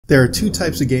There are two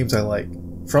types of games I like,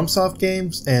 FromSoft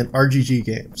games and RGG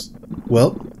games.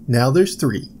 Well, now there's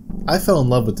three. I fell in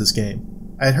love with this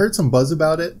game. I had heard some buzz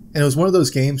about it, and it was one of those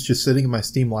games just sitting in my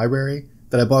Steam library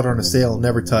that I bought on a sale and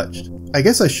never touched. I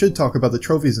guess I should talk about the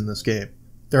trophies in this game.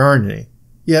 There aren't any.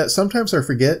 Yeah, sometimes I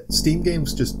forget Steam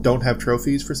games just don't have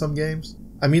trophies for some games.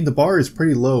 I mean, the bar is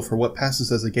pretty low for what passes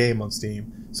as a game on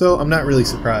Steam, so I'm not really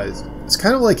surprised. It's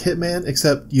kind of like Hitman,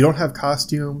 except you don't have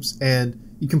costumes, and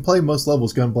you can play most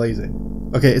levels gun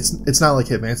blazing. Okay, it's not like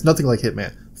Hitman. It's nothing like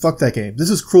Hitman. Fuck that game. This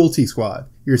is Cruelty Squad.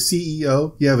 You're a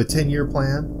CEO, you have a 10-year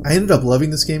plan. I ended up loving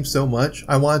this game so much,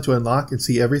 I wanted to unlock and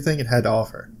see everything it had to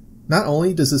offer. Not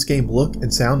only does this game look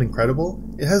and sound incredible,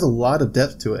 it has a lot of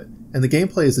depth to it, and the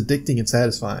gameplay is addicting and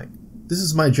satisfying. This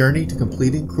is my journey to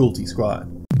completing Cruelty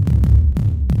Squad.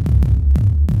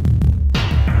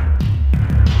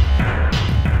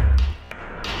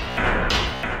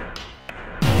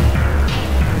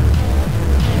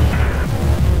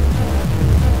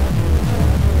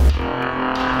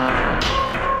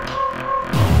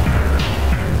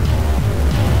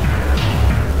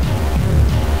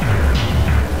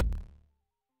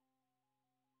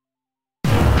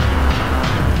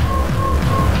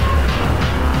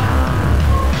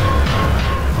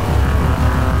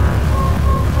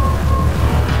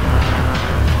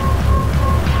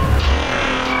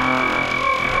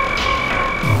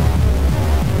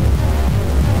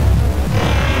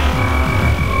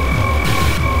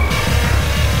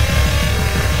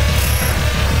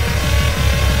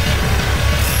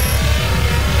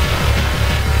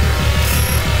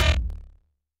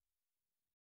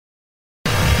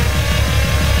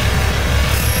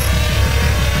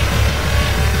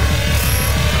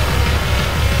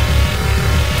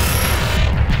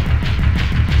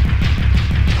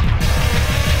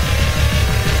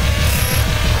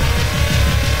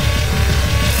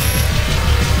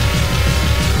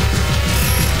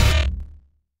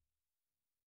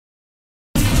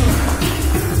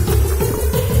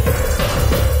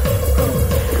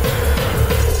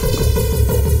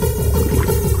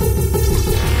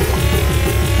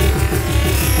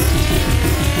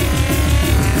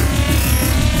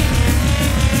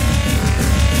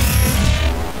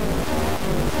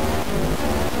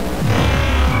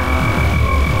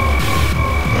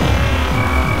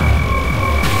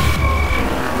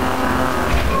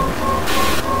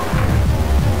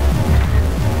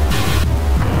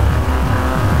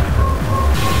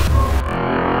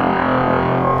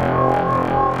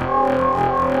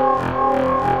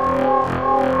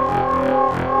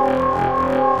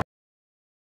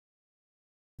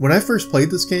 When I first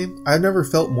played this game, I've never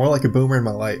felt more like a boomer in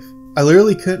my life. I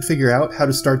literally couldn't figure out how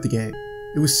to start the game.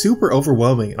 It was super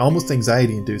overwhelming and almost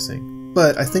anxiety inducing,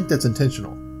 but I think that's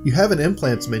intentional. You have an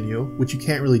implants menu, which you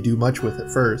can't really do much with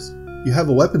at first. You have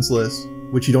a weapons list,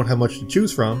 which you don't have much to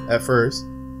choose from at first,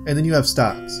 and then you have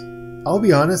stocks. I'll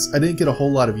be honest, I didn't get a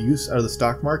whole lot of use out of the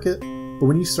stock market, but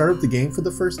when you start up the game for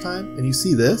the first time and you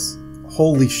see this,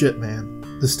 holy shit, man.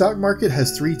 The stock market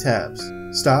has 3 tabs: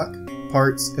 stock,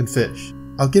 parts, and fish.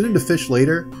 I'll get into fish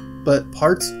later, but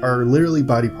parts are literally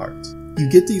body parts. You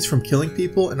get these from killing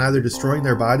people and either destroying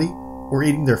their body or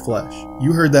eating their flesh.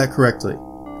 You heard that correctly.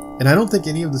 And I don't think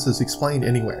any of this is explained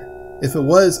anywhere. If it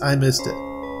was, I missed it.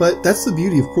 But that's the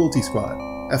beauty of Cruelty Squad.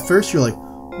 At first you're like,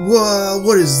 whoa,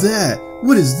 what is that?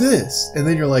 What is this? And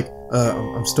then you're like,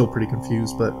 I'm still pretty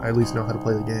confused, but I at least know how to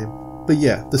play the game. But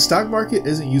yeah, the stock market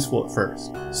isn't useful at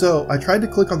first. So I tried to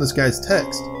click on this guy's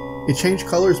text. It changed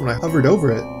colors when I hovered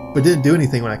over it, but didn't do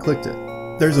anything when I clicked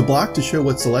it. There's a block to show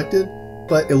what's selected,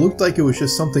 but it looked like it was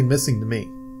just something missing to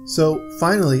me. So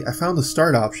finally, I found the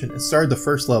start option and started the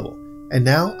first level, and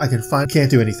now I can't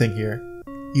do anything here.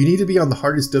 You need to be on the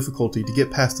hardest difficulty to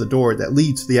get past the door that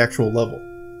leads to the actual level.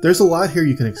 There's a lot here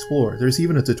you can explore, there's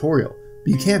even a tutorial,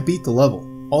 but you can't beat the level.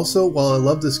 Also, while I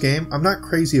love this game, I'm not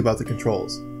crazy about the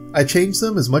controls. I changed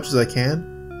them as much as I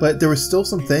can, but there were still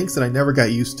some things that I never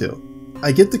got used to.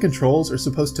 I get the controls are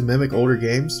supposed to mimic older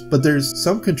games, but there's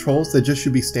some controls that just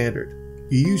should be standard.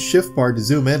 You use shift bar to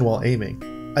zoom in while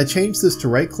aiming. I changed this to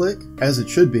right click, as it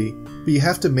should be, but you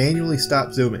have to manually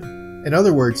stop zooming. In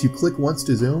other words, you click once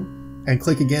to zoom, and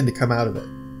click again to come out of it.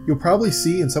 You'll probably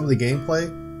see in some of the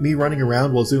gameplay, me running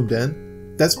around while zoomed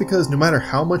in. That's because no matter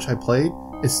how much I played,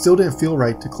 it still didn't feel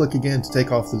right to click again to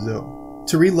take off the zoom.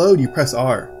 To reload, you press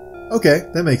R. Okay,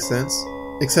 that makes sense.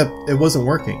 Except it wasn't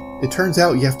working. It turns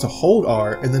out you have to hold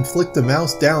R and then flick the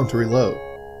mouse down to reload.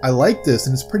 I like this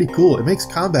and it's pretty cool, it makes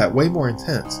combat way more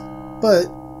intense. But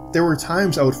there were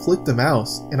times I would flick the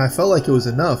mouse and I felt like it was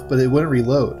enough but it wouldn't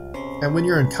reload. And when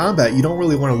you're in combat you don't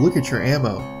really want to look at your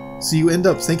ammo. so you end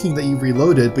up thinking that you've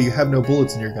reloaded but you have no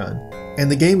bullets in your gun. And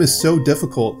the game is so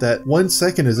difficult that 1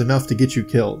 second is enough to get you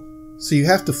killed, so you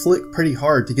have to flick pretty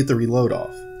hard to get the reload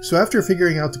off. So after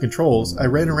figuring out the controls, I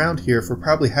ran around here for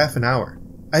probably half an hour.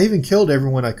 I even killed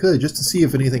everyone I could just to see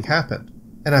if anything happened,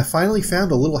 and I finally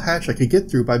found a little hatch I could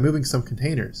get through by moving some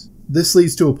containers. This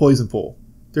leads to a poison pool.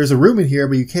 There's a room in here,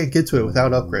 but you can't get to it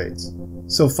without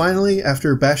upgrades. So finally,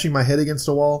 after bashing my head against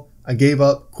a wall, I gave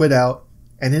up, quit out,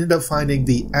 and ended up finding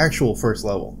the actual first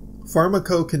level,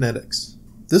 Pharmakokinetics.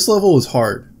 This level is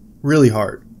hard, really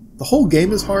hard. The whole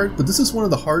game is hard, but this is one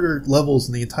of the harder levels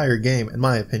in the entire game, in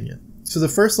my opinion. So the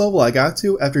first level I got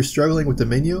to, after struggling with the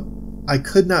menu, I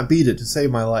could not beat it to save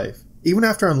my life. Even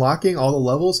after unlocking all the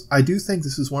levels, I do think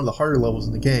this is one of the harder levels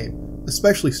in the game,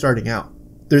 especially starting out.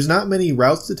 There's not many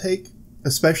routes to take,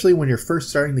 especially when you're first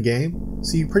starting the game,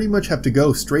 so you pretty much have to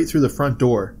go straight through the front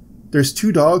door. There's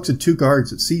 2 dogs and 2 guards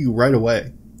that see you right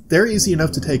away. They're easy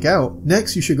enough to take out.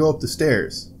 Next, you should go up the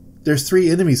stairs. There's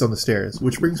 3 enemies on the stairs,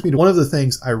 which brings me to one of the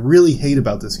things I really hate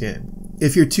about this game.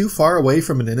 If you're too far away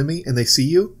from an enemy and they see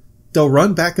you, they'll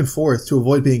run back and forth to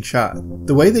avoid being shot.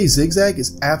 The way they zigzag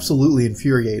is absolutely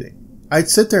infuriating. I'd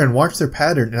sit there and watch their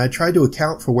pattern and I'd try to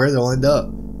account for where they'll end up,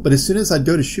 but as soon as I'd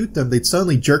go to shoot them, they'd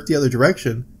suddenly jerk the other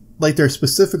direction, like they're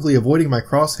specifically avoiding my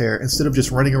crosshair instead of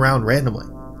just running around randomly.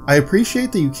 I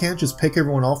appreciate that you can't just pick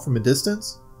everyone off from a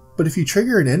distance, but if you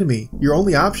trigger an enemy, your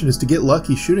only option is to get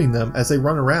lucky shooting them as they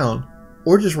run around,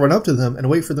 or just run up to them and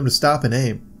wait for them to stop and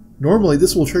aim. Normally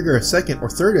this will trigger a second or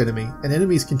third enemy, and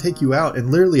enemies can take you out in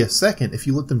literally a second if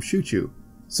you let them shoot you.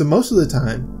 So most of the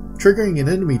time, triggering an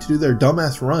enemy to do their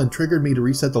dumbass run triggered me to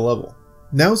reset the level.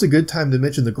 Now is a good time to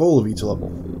mention the goal of each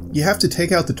level. You have to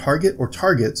take out the target or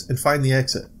targets and find the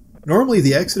exit. Normally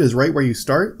the exit is right where you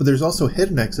start, but there's also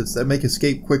hidden exits that make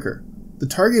escape quicker. The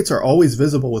targets are always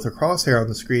visible with a crosshair on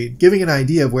the screen, giving an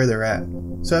idea of where they're at.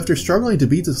 So after struggling to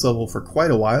beat this level for quite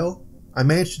a while, I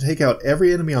managed to take out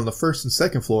every enemy on the first and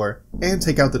second floor, and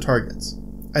take out the targets.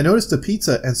 I noticed a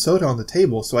pizza and soda on the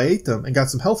table, so I ate them and got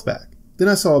some health back. Then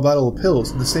I saw a bottle of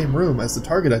pills in the same room as the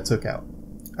target I took out.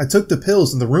 I took the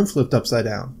pills and the room flipped upside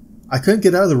down. I couldn't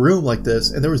get out of the room like this,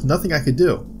 and there was nothing I could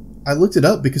do. I looked it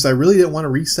up because I really didn't want to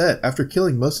reset after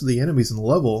killing most of the enemies in the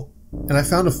level, and I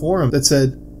found a forum that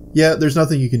said, yeah, there's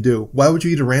nothing you can do. Why would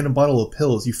you eat a random bottle of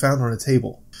pills you found on a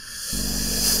table?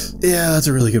 Yeah, that's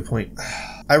a really good point.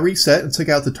 I reset and took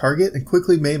out the target and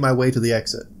quickly made my way to the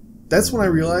exit. That's when I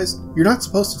realized you're not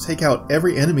supposed to take out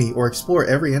every enemy or explore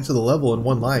every inch of the level in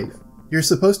one life. You're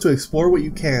supposed to explore what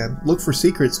you can, look for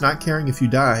secrets not caring if you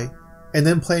die, and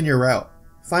then plan your route.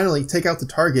 Finally, take out the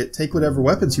target, take whatever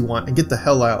weapons you want, and get the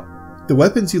hell out. The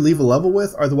weapons you leave a level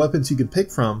with are the weapons you can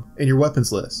pick from in your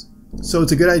weapons list, so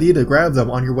it's a good idea to grab them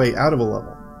on your way out of a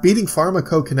level. Beating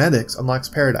Pharmakokinetics unlocks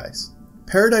Paradise.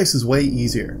 Paradise is way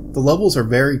easier. The levels are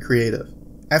very creative.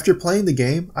 After playing the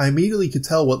game, I immediately could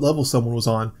tell what level someone was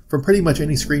on from pretty much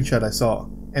any screenshot I saw,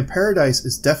 and Paradise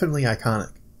is definitely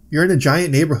iconic. You're in a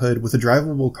giant neighborhood with a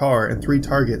drivable car and 3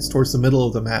 targets towards the middle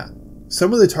of the map.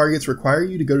 Some of the targets require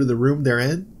you to go to the room they're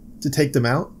in to take them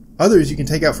out, others you can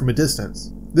take out from a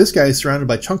distance. This guy is surrounded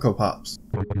by Chunko Pops.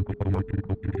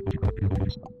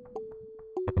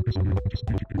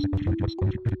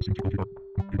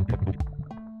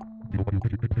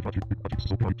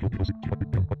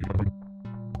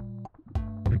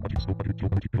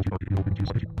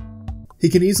 He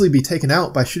can easily be taken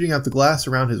out by shooting out the glass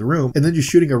around his room and then just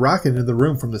shooting a rocket into the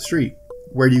room from the street.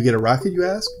 Where do you get a rocket, you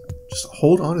ask? Just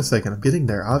hold on a second, I'm getting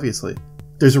there, obviously.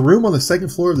 There's a room on the second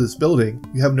floor of this building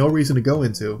you have no reason to go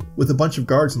into, with a bunch of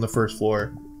guards on the first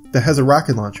floor, that has a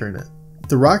rocket launcher in it.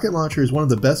 The rocket launcher is one of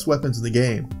the best weapons in the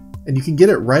game, and you can get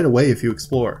it right away if you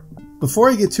explore.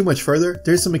 Before I get too much further,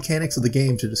 there's some mechanics of the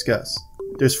game to discuss.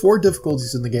 There's 4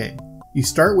 difficulties in the game. You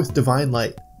start with Divine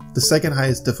Light, the second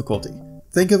highest difficulty.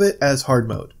 Think of it as hard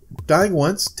mode. Dying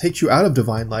once takes you out of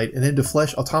Divine Light and into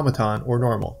Flesh Automaton or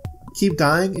normal. Keep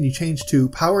dying and you change to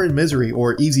Power and Misery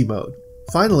or easy mode.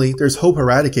 Finally, there's Hope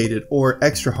Eradicated or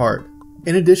extra hard.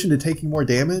 In addition to taking more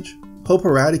damage, Hope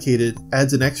Eradicated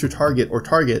adds an extra target or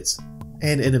targets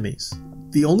and enemies.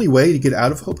 The only way to get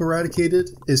out of Hope Eradicated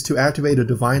is to activate a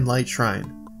Divine Light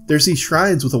shrine. There's these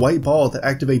shrines with a white ball that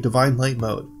activate Divine Light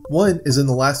mode. One is in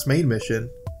the last main mission,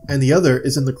 and the other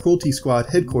is in the Cruelty Squad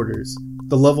headquarters,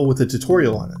 the level with a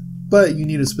tutorial on it. But you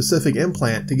need a specific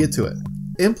implant to get to it.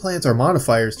 Implants are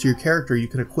modifiers to your character you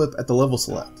can equip at the level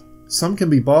select. Some can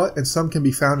be bought and some can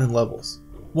be found in levels.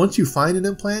 Once you find an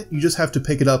implant, you just have to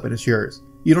pick it up and it's yours.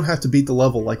 You don't have to beat the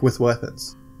level like with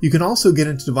weapons. You can also get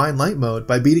into Divine Light mode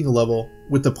by beating a level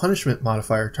with the punishment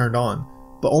modifier turned on,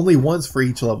 but only once for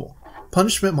each level.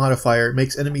 Punishment modifier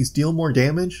makes enemies deal more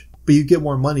damage but you get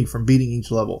more money from beating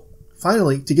each level.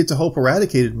 Finally, to get to Hope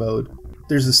Eradicated mode,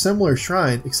 there's a similar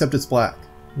shrine except it's black.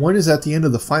 One is at the end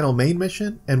of the final main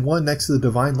mission, and one next to the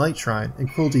Divine Light Shrine in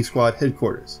Cruelty Squad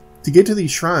headquarters. To get to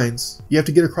these shrines, you have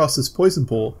to get across this poison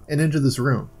pool and into this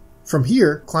room. From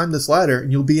here, climb this ladder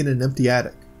and you'll be in an empty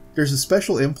attic. There's a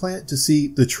special implant to see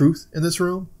the truth in this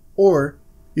room, or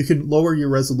you can lower your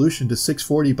resolution to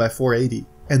 640 by 480,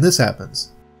 and this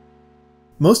happens.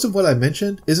 Most of what I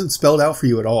mentioned isn't spelled out for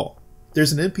you at all.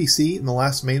 There's an NPC in the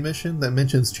last main mission that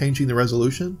mentions changing the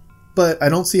resolution, but I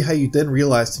don't see how you didn't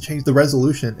realize to change the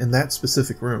resolution in that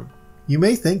specific room. You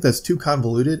may think that's too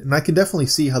convoluted, and I can definitely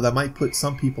see how that might put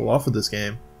some people off of this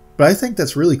game, but I think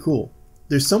that's really cool.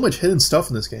 There's so much hidden stuff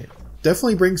in this game.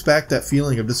 Definitely brings back that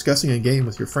feeling of discussing a game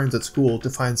with your friends at school to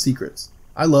find secrets.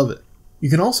 I love it. You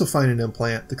can also find an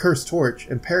implant, the Cursed Torch,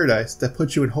 in Paradise that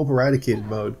puts you in Hope Eradicated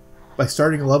mode by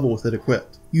starting a level with it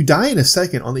equipped. You die in a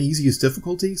second on the easiest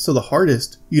difficulty, so the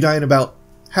hardest, you die in about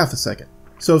half a second.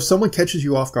 So if someone catches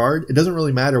you off guard, it doesn't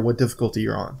really matter what difficulty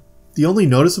you're on. The only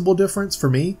noticeable difference for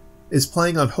me is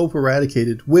playing on Hope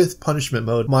Eradicated with Punishment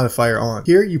Mode modifier on.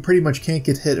 Here, you pretty much can't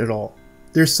get hit at all.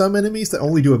 There's some enemies that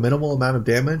only do a minimal amount of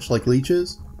damage, like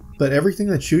leeches, but everything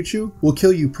that shoots you will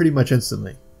kill you pretty much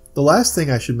instantly. The last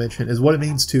thing I should mention is what it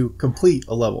means to complete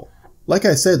a level. Like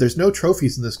I said, there's no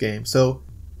trophies in this game, so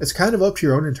it's kind of up to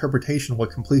your own interpretation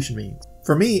what completion means.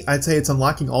 For me, I'd say it's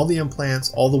unlocking all the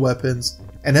implants, all the weapons,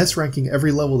 and S-ranking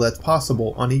every level that's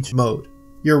possible on each mode.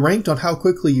 You're ranked on how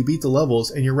quickly you beat the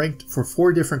levels, and you're ranked for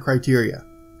 4 different criteria.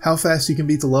 How fast you can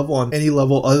beat the level on any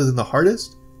level other than the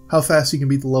hardest, how fast you can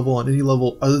beat the level on any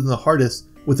level other than the hardest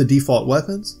with the default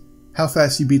weapons, how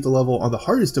fast you beat the level on the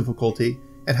hardest difficulty,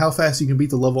 and how fast you can beat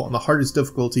the level on the hardest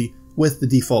difficulty with the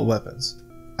default weapons.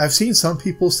 I've seen some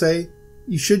people say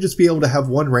you should just be able to have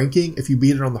one ranking if you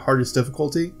beat it on the hardest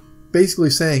difficulty,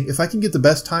 basically saying if I can get the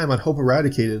best time on Hope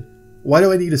Eradicated, why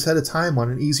do I need to set a time on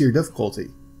an easier difficulty?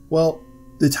 Well,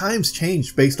 the times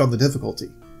change based on the difficulty.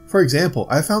 For example,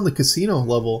 I found the casino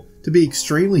level to be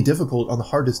extremely difficult on the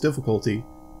hardest difficulty,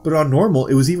 but on normal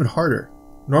it was even harder.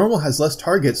 Normal has less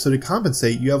targets, so to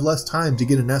compensate you have less time to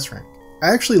get an S rank.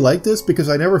 I actually like this because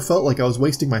I never felt like I was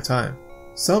wasting my time.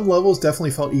 Some levels definitely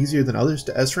felt easier than others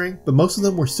to S rank, but most of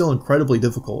them were still incredibly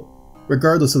difficult,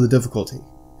 regardless of the difficulty.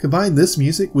 Combine this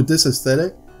music with this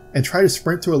aesthetic, and try to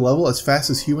sprint through a level as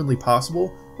fast as humanly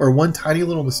possible, or one tiny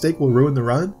little mistake will ruin the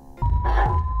run.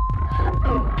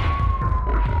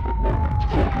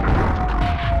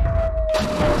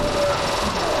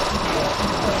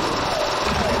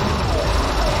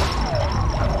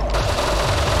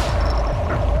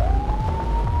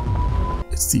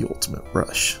 It's the ultimate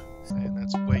rush. Man,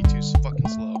 that's way too fucking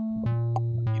slow.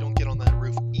 You don't get on that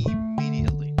roof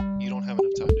immediately. You don't have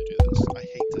enough time to do this. I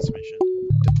hate this mission.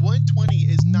 120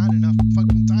 is not enough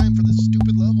fucking time for this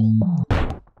stupid level. Oh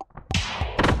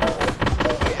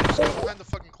yeah, just go behind the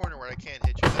fucking corner where I can't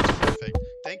hit you. That's perfect.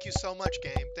 Thank you so much,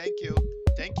 game. Thank you.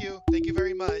 Thank you. Thank you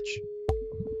very much.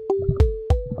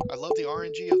 I love the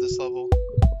RNG of this level.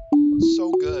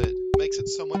 So good. Makes it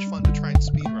so much fun to try and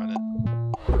speedrun it.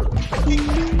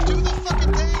 Do the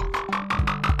fucking thing!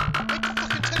 Make the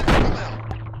fucking tentacle come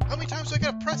out! How many times do I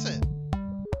gotta press it?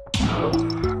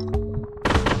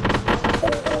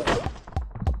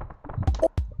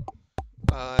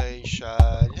 I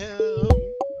shot him.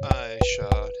 I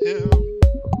shot him.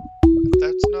 If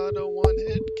that's not a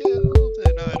one-hit kill,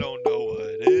 then I don't know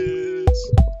what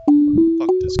is. Fuck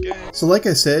this game. So like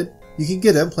I said, you can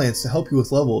get implants to help you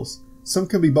with levels. Some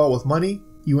can be bought with money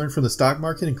you earn from the stock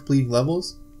market and completing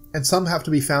levels, and some have to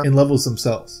be found in levels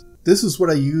themselves. This is what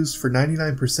I used for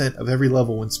 99% of every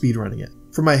level when speedrunning it.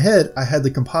 For my head, I had the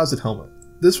composite helmet.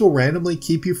 This will randomly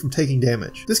keep you from taking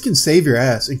damage. This can save your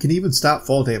ass and can even stop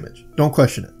fall damage. Don't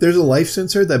question it. There's a life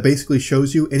sensor that basically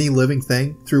shows you any living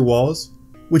thing through walls,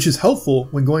 which is helpful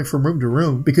when going from room to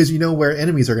room because you know where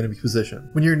enemies are going to be positioned.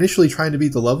 When you're initially trying to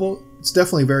beat the level, it's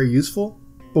definitely very useful,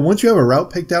 but once you have a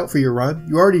route picked out for your run,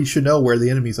 you already should know where the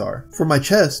enemies are. For my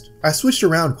chest, I switched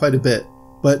around quite a bit,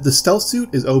 but the stealth suit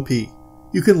is OP.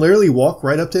 You can literally walk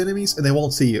right up to enemies and they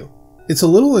won't see you. It's a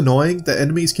little annoying that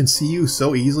enemies can see you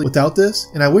so easily without this,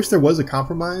 and I wish there was a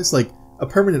compromise, like a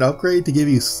permanent upgrade to give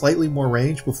you slightly more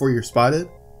range before you're spotted.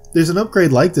 There's an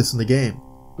upgrade like this in the game.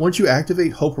 Once you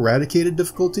activate Hope Eradicated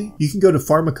difficulty, you can go to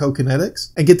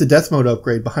Pharmakokinetics and get the death mode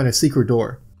upgrade behind a secret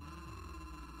door.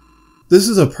 This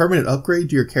is a permanent upgrade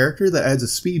to your character that adds a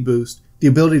speed boost, the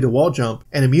ability to wall jump,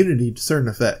 and immunity to certain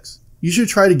effects. You should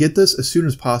try to get this as soon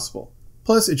as possible.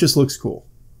 Plus, it just looks cool.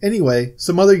 Anyway,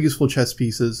 some other useful chest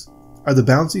pieces are the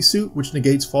bouncy suit, which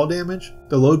negates fall damage,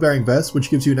 the load-bearing vest, which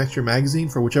gives you an extra magazine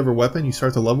for whichever weapon you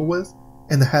start the level with,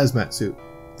 and the hazmat suit.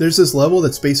 There's this level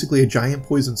that's basically a giant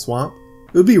poison swamp.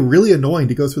 It would be really annoying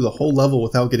to go through the whole level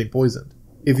without getting poisoned.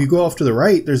 If you go off to the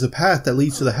right, there's a path that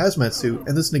leads to the hazmat suit,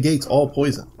 and this negates all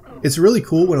poison. It's really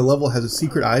cool when a level has a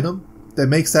secret item that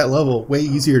makes that level way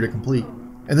easier to complete,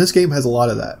 and this game has a lot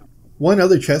of that. One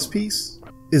other chess piece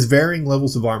is varying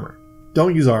levels of armor.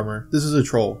 Don't use armor, this is a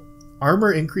troll.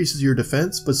 Armor increases your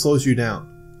defense but slows you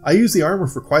down. I used the armor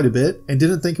for quite a bit and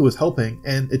didn't think it was helping,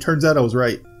 and it turns out I was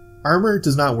right. Armor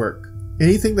does not work.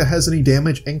 Anything that has any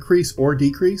damage increase or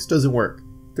decrease doesn't work.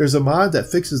 There's a mod that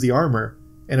fixes the armor,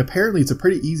 and apparently it's a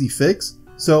pretty easy fix,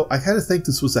 so I kinda think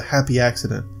this was a happy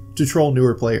accident to troll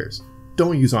newer players.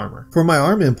 Don't use armor. For my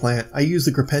arm implant, I use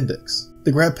the Grapendix.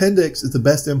 The Grapendix is the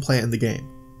best implant in the game.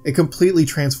 It completely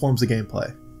transforms the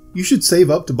gameplay. You should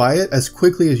save up to buy it as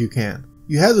quickly as you can.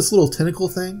 You have this little tentacle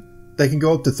thing that can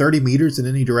go up to 30 meters in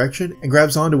any direction and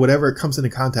grabs onto whatever it comes into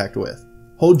contact with.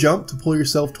 Hold jump to pull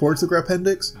yourself towards the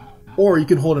Grapendix, or you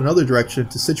can hold another direction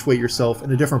to situate yourself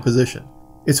in a different position.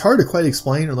 It's hard to quite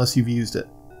explain unless you've used it.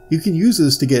 You can use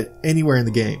this to get anywhere in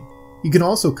the game. You can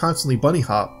also constantly bunny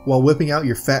hop while whipping out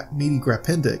your fat meaty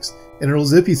Grapendix, and it'll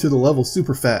zip you through the level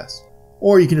super fast.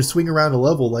 Or you can just swing around a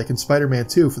level like in Spider-Man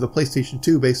 2 for the PlayStation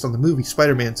 2 based on the movie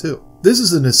Spider-Man 2. This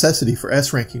is a necessity for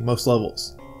S-ranking most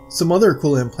levels. Some other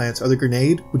cool implants are the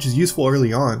grenade, which is useful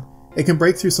early on. It can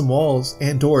break through some walls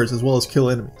and doors as well as kill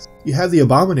enemies. You have the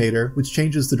Abominator, which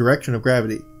changes the direction of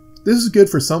gravity. This is good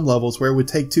for some levels where it would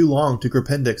take too long to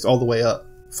Grapendix all the way up.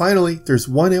 Finally, there's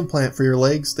one implant for your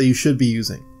legs that you should be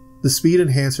using. The Speed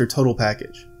Enhancer Total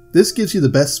Package. This gives you the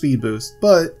best speed boost,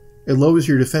 but it lowers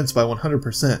your defense by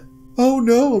 100%. Oh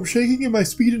no, I'm shaking in my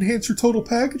Speed Enhancer Total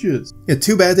Packages. Yeah,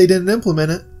 too bad they didn't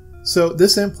implement it. So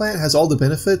this implant has all the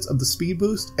benefits of the speed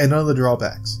boost and none of the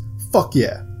drawbacks. Fuck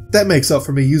yeah. That makes up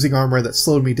for me using armor that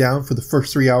slowed me down for the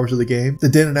first 3 hours of the game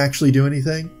that didn't actually do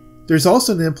anything. There's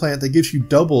also an implant that gives you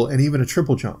double and even a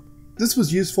triple jump. This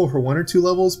was useful for 1 or 2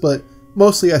 levels, but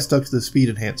mostly I stuck to the Speed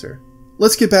Enhancer.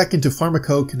 Let's get back into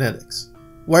Pharmakokinetics.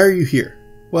 Why are you here?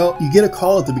 Well, you get a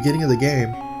call at the beginning of the game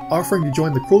offering to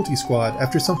join the Cruelty Squad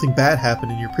after something bad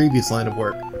happened in your previous line of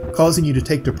work, causing you to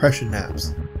take depression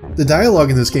naps. The dialogue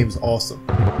in this game is awesome.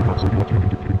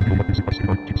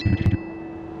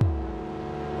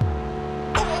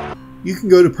 You can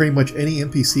go to pretty much any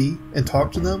NPC and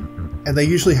talk to them, and they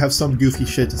usually have some goofy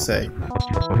shit to say.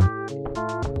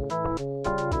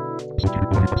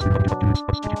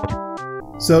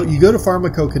 So you go to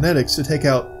Pharmakokinetics to take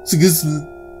out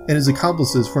and his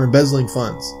accomplices for embezzling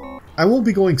funds. I won't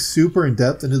be going super in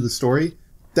depth into the story,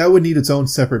 that would need its own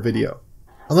separate video.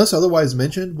 Unless otherwise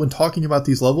mentioned, when talking about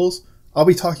these levels, I'll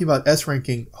be talking about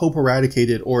S-ranking Hope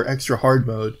Eradicated or Extra Hard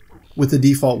mode with the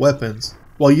default weapons,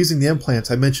 while using the implants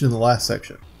I mentioned in the last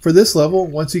section. For this level,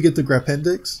 once you get the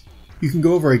Grapendix, you can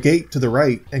go over a gate to the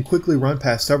right and quickly run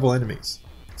past several enemies.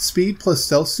 Speed plus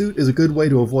Stealth Suit is a good way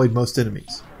to avoid most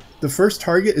enemies. The first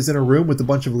target is in a room with a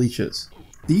bunch of leeches.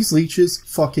 These leeches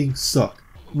fucking suck.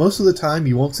 Most of the time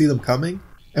you won't see them coming,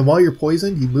 and while you're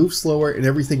poisoned you move slower and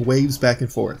everything waves back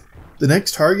and forth. The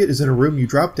next target is in a room you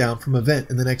drop down from a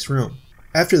vent in the next room.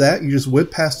 After that you just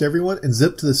whip past everyone and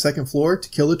zip to the second floor to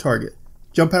kill the target.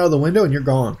 Jump out of the window and you're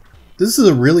gone. This is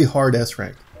a really hard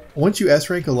S-rank. Once you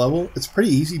S-rank a level, it's pretty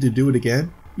easy to do it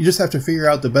again. You just have to figure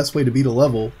out the best way to beat a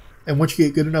level, and once you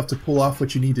get good enough to pull off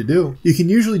what you need to do, you can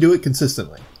usually do it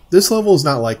consistently. This level is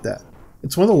not like that.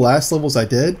 It's one of the last levels I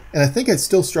did, and I think I'd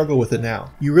still struggle with it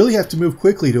now. You really have to move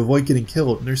quickly to avoid getting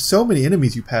killed, and there's so many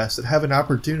enemies you pass that have an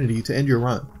opportunity to end your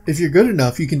run. If you're good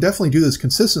enough, you can definitely do this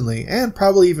consistently, and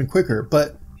probably even quicker,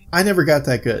 but I never got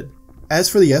that good. As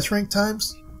for the S-rank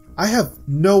times, I have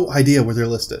no idea where they're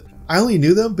listed. I only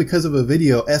knew them because of a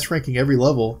video S-ranking every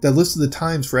level that listed the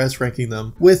times for S-ranking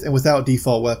them with and without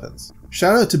default weapons.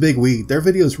 Shout out to Big Weed, their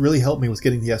videos really helped me with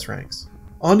getting the S-ranks.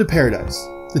 On to Paradise.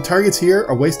 The targets here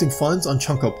are wasting funds on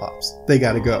Chunko Pops. They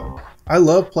gotta go. I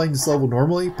love playing this level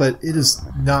normally, but it is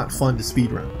not fun to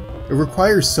speedrun. It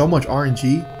requires so much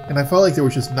RNG, and I felt like there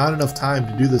was just not enough time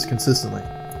to do this consistently.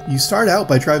 You start out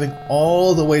by driving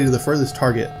all the way to the furthest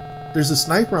target. There's a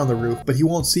sniper on the roof, but he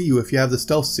won't see you if you have the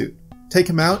stealth suit. Take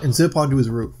him out and zip onto his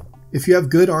roof. If you have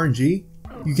good RNG,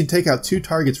 you can take out 2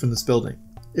 targets from this building.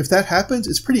 If that happens,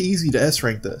 it's pretty easy to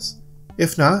S-rank this.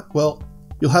 If not, well,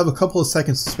 you'll have a couple of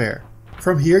seconds to spare.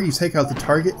 From here, you take out the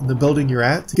target in the building you're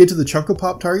at to get to the Chunko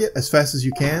Pop target as fast as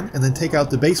you can, and then take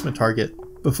out the basement target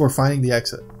before finding the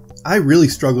exit. I really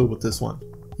struggled with this one.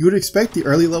 You would expect the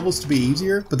early levels to be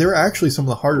easier, but they were actually some of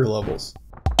the harder levels.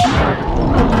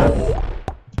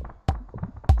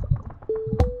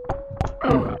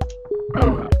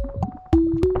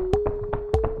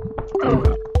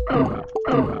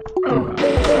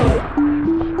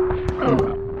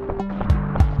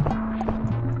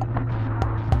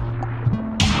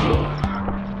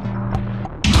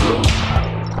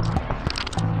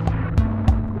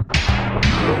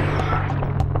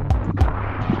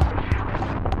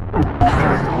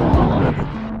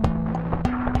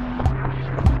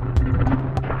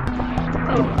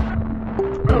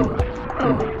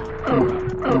 Suck my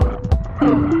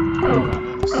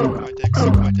dick,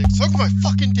 suck my dick, suck my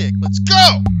fucking dick! Let's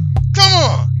go! Come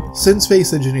on! Send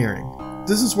Space Engineering.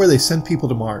 This is where they send people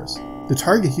to Mars. The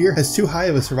target here has too high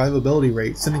of a survivability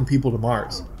rate sending people to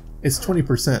Mars. It's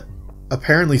 20%.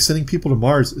 Apparently sending people to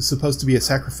Mars is supposed to be a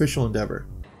sacrificial endeavor.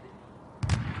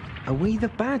 Are we the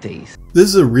baddies? This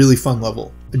is a really fun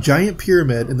level. A giant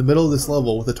pyramid in the middle of this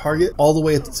level with a target all the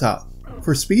way at the top.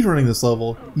 For speedrunning this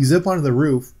level, you zip onto the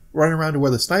roof, run around to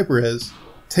where the sniper is,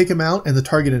 take him out and the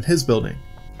target in his building.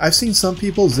 I've seen some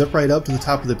people zip right up to the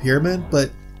top of the pyramid, but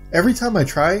every time I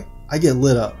try, I get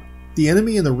lit up. The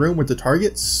enemy in the room with the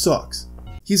target sucks.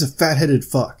 He's a fat-headed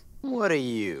fuck. What are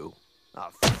you? A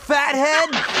fathead?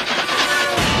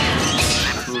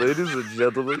 Ladies and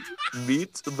gentlemen,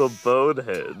 meet the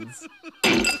boneheads.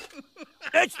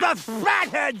 It's the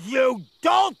fatheads, you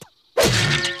dolt!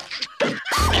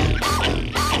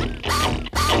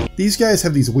 These guys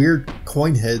have these weird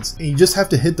coin heads, and you just have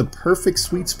to hit the perfect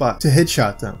sweet spot to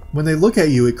headshot them. When they look at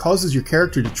you, it causes your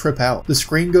character to trip out. The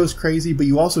screen goes crazy, but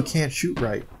you also can't shoot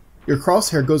right. Your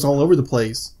crosshair goes all over the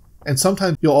place, and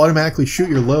sometimes you'll automatically shoot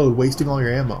your load, wasting all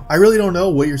your ammo. I really don't know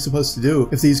what you're supposed to do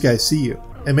if these guys see you.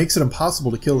 It makes it impossible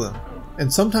to kill them.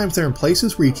 And sometimes they're in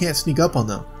places where you can't sneak up on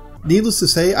them. Needless to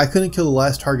say, I couldn't kill the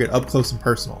last target up close and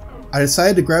personal. I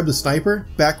decided to grab the sniper,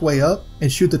 back way up,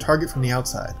 and shoot the target from the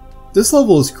outside. This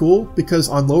level is cool because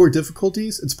on lower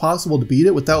difficulties, it's possible to beat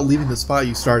it without leaving the spot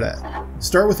you start at.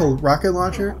 Start with a rocket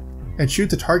launcher, and shoot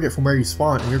the target from where you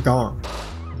spawn and you're gone.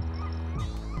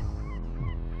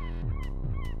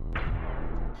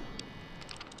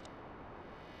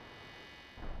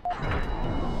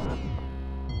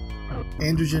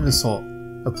 Androgen Assault,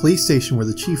 a police station where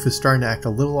the chief is starting to act a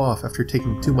little off after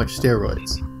taking too much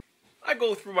steroids. I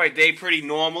go through my day pretty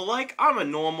normal, like, I'm a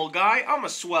normal guy, I'm a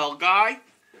swell guy,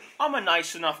 I'm a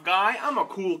nice enough guy, I'm a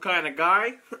cool kind of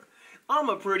guy, I'm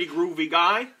a pretty groovy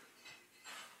guy.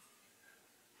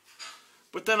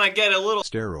 But then I get a little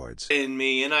steroids in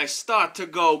me and I start to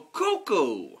go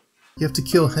cuckoo. You have to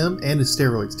kill him and his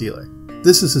steroids dealer.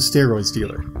 This is a steroids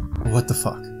dealer. What the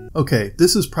fuck? Okay,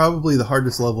 this is probably the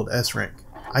hardest level to S rank.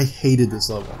 I hated this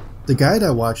level. The guide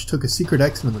I watched took a secret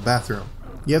exit in the bathroom.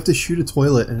 You have to shoot a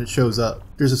toilet and it shows up.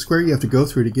 There's a square you have to go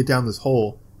through to get down this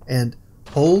hole, and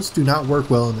holes do not work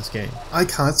well in this game. I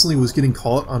constantly was getting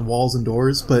caught on walls and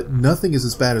doors, but nothing is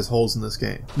as bad as holes in this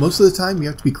game. Most of the time you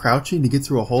have to be crouching to get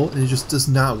through a hole and it just does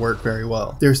not work very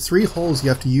well. There's 3 holes you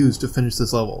have to use to finish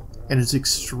this level, and it's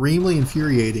extremely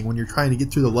infuriating when you're trying to get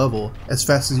through the level as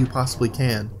fast as you possibly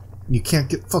can, and you can't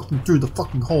get fucking through the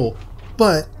fucking hole.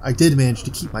 But I did manage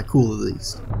to keep my cool at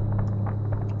least.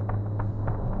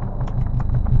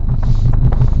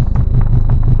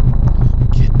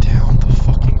 Get down the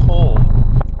fucking hole.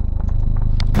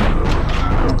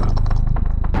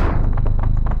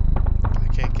 I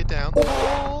can't get down the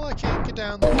hole. I can't get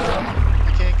down the hole.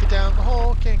 I can't get down the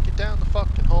hole. Can't get down the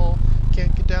fucking hole.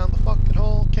 Can't get down the fucking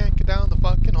hole. Can't get down the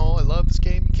fucking hole. I love this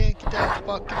game. You can't get down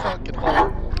the fucking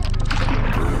hole.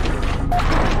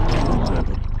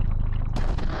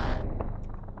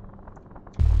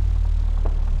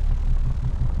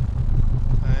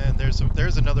 And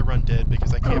there's another run dead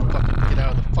because I can't fucking get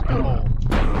out of the fucking hole.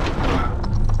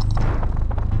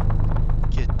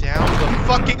 Get down the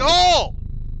fucking hole!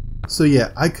 So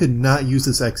yeah, I could not use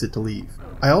this exit to leave.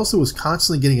 I also was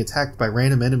constantly getting attacked by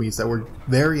random enemies that were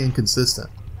very inconsistent.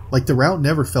 Like, the route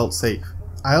never felt safe.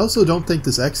 I also don't think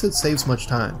this exit saves much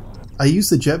time. I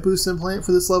used the jet boost implant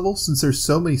for this level since there's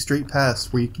so many straight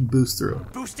paths where you can boost through.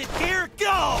 Boosted gear,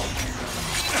 go!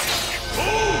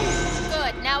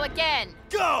 Good, now again.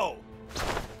 Go!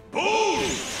 You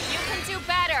can do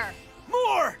better.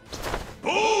 More!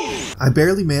 I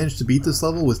barely managed to beat this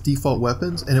level with default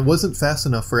weapons, and it wasn't fast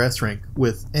enough for S rank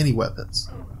with any weapons.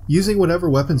 Using whatever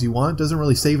weapons you want doesn't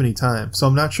really save any time, so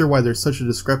I'm not sure why there's such a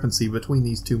discrepancy between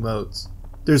these two modes.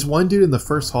 There's one dude in the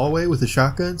first hallway with a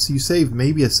shotgun, so you save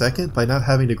maybe a second by not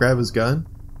having to grab his gun,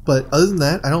 but other than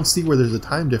that, I don't see where there's a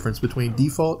time difference between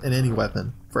default and any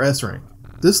weapon for S rank.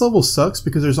 This level sucks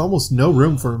because there's almost no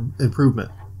room for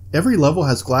improvement. Every level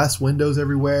has glass windows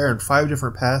everywhere and 5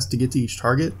 different paths to get to each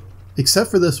target,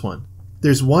 except for this one.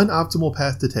 There's one optimal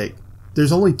path to take.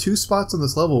 There's only 2 spots on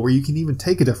this level where you can even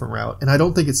take a different route, and I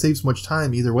don't think it saves much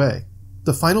time either way.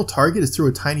 The final target is through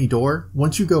a tiny door.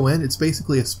 Once you go in, it's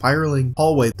basically a spiraling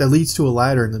hallway that leads to a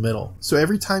ladder in the middle, so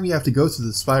every time you have to go through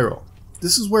the spiral.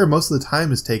 This is where most of the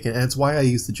time is taken, and it's why I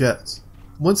use the jets.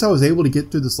 Once I was able to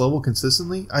get through this level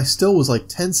consistently, I still was like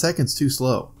 10 seconds too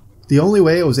slow. The only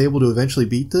way I was able to eventually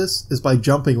beat this is by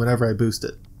jumping whenever I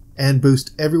boosted, and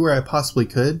boost everywhere I possibly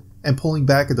could, and pulling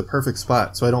back at the perfect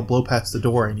spot so I don't blow past the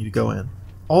door I need to go in.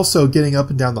 Also getting up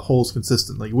and down the holes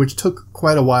consistently, which took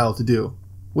quite a while to do.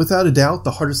 Without a doubt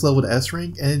the hardest level to S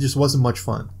rank, and it just wasn't much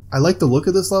fun. I like the look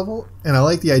of this level, and I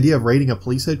like the idea of raiding a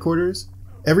police headquarters.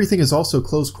 Everything is also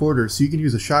close quarters, so you can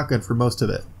use a shotgun for most of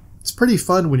it. It's pretty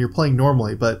fun when you're playing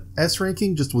normally, but S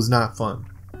ranking just was not fun.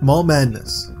 Mall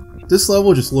Madness. This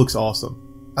level just looks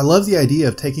awesome. I love the idea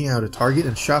of taking out a Target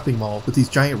and shopping mall with these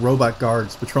giant robot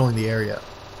guards patrolling the area.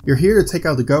 You're here to take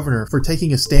out the governor for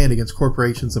taking a stand against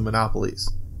corporations and monopolies.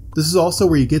 This is also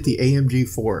where you get the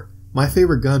AMG-4, my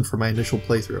favorite gun for my initial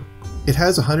playthrough. It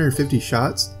has 150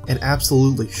 shots and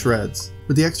absolutely shreds.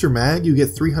 With the extra mag, you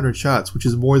get 300 shots, which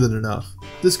is more than enough.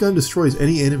 This gun destroys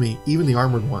any enemy, even the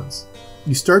armored ones.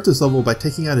 You start this level by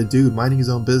taking out a dude minding his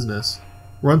own business,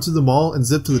 run to the mall and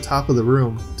zip to the top of the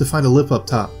room to find a lip up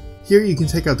top. Here you can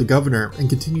take out the governor and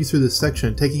continue through this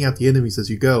section taking out the enemies as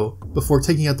you go, before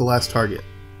taking out the last target.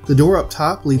 The door up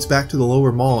top leads back to the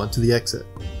lower mall and to the exit.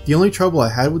 The only trouble I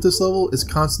had with this level is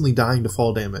constantly dying to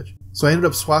fall damage, so I ended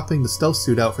up swapping the stealth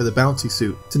suit out for the bouncy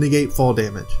suit to negate fall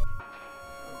damage.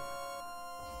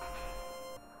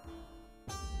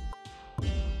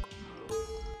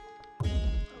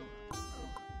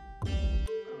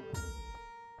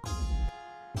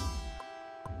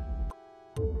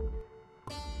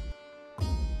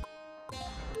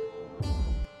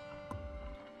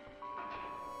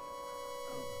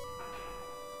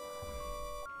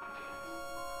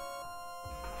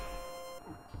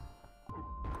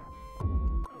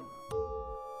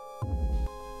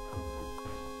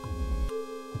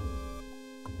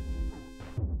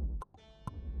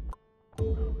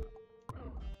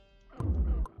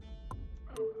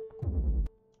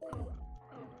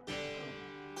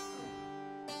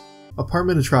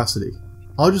 Apartment Atrocity.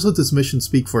 I'll just let this mission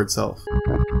speak for itself.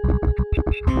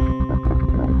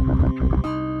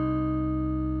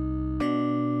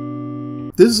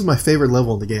 This is my favorite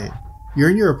level in the game. You're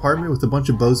in your apartment with a bunch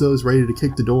of bozos ready to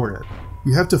kick the door in.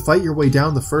 You have to fight your way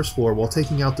down the first floor while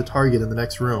taking out the target in the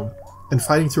next room, and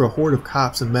fighting through a horde of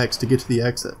cops and mechs to get to the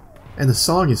exit. And the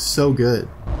song is so good.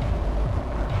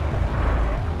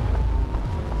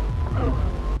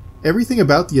 Everything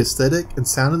about the aesthetic and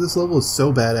sound of this level is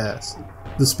so badass.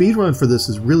 The speedrun for this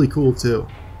is really cool too.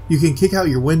 You can kick out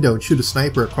your window and shoot a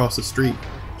sniper across the street,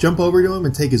 jump over to him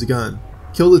and take his gun,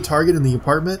 kill the target in the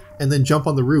apartment, and then jump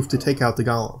on the roof to take out the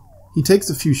golem. He takes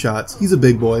a few shots, he's a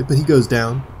big boy, but he goes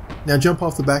down. Now jump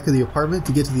off the back of the apartment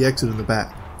to get to the exit in the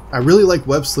back. I really like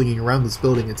web slinging around this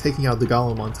building and taking out the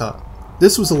golem on top.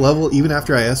 This was a level even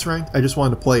after I S ranked, I just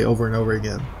wanted to play over and over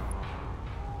again.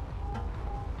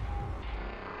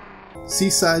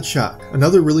 Seaside Shock,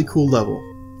 another really cool level.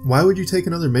 Why would you take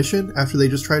another mission after they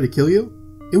just tried to kill you?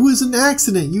 It was an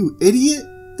accident, you idiot!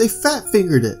 They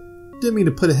fat-fingered it! Didn't mean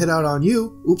to put a hit out on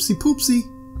you, oopsie poopsie.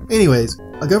 Anyways,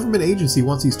 a government agency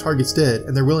wants these targets dead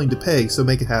and they're willing to pay, so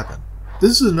make it happen.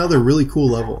 This is another really cool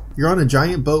level. You're on a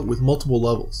giant boat with multiple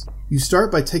levels. You start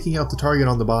by taking out the target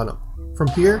on the bottom. From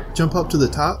here, jump up to the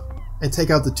top and take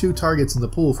out the 2 targets in the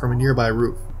pool from a nearby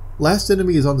roof. Last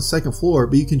enemy is on the 2nd floor,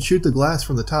 but you can shoot the glass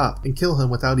from the top and kill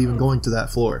him without even going to that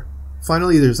floor.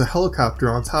 Finally, there's a helicopter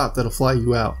on top that'll fly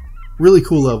you out. Really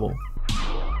cool level.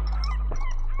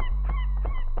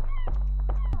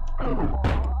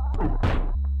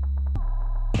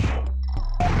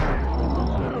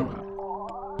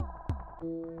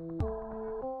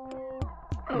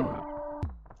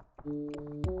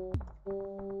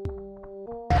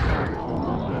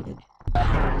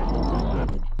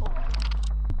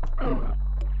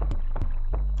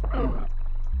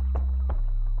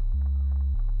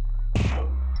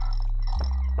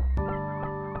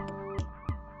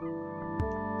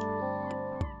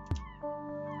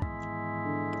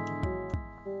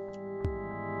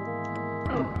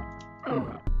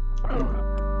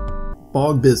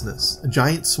 Bog Business, a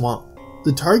giant swamp.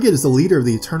 The target is the leader of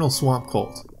the Eternal Swamp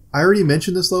Cult. I already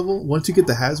mentioned this level. Once you get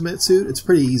the hazmat suit, it's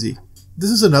pretty easy. This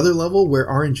is another level where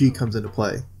RNG comes into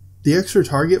play. The extra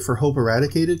target for Hope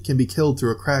Eradicated can be killed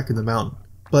through a crack in the mountain,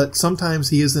 but sometimes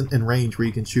he isn't in range where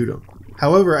you can shoot him.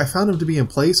 However, I found him to be in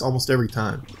place almost every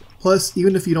time. Plus,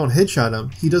 even if you don't headshot him,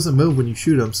 he doesn't move when you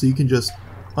shoot him, so you can just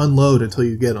unload until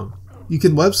you get him. You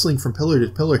can web sling from pillar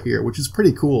to pillar here, which is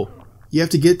pretty cool. You have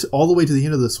to get all the way to the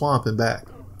end of the swamp and back.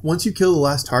 Once you kill the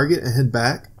last target and head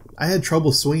back, I had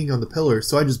trouble swinging on the pillars,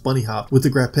 so I just bunny hopped with the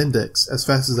Grappendex as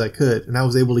fast as I could, and I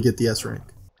was able to get the S rank.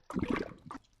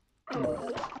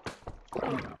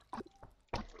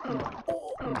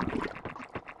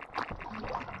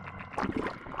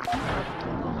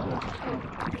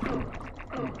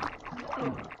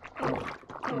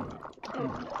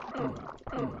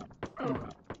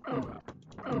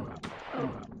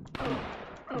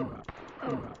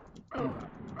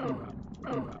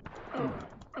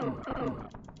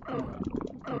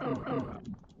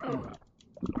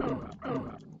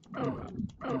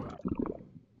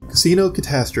 Casino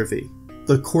Catastrophe.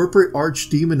 The corporate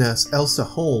archdemoness Elsa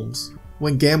Holmes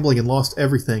went gambling and lost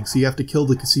everything, so you have to kill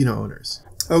the casino owners.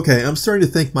 Okay, I'm starting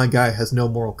to think my guy has no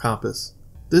moral compass.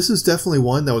 This is definitely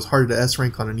one that was harder to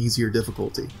S-rank on an easier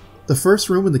difficulty. The first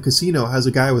room in the casino has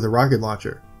a guy with a rocket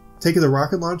launcher. Take the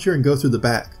rocket launcher and go through the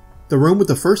back. The room with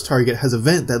the first target has a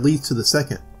vent that leads to the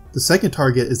second. The second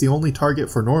target is the only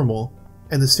target for normal,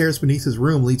 and the stairs beneath his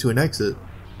room lead to an exit,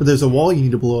 but there's a wall you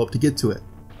need to blow up to get to it.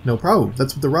 No problem,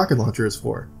 that's what the rocket launcher is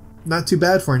for. Not too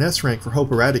bad for an S rank for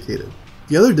Hope Eradicated.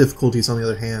 The other difficulties, on the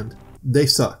other hand, they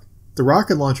suck. The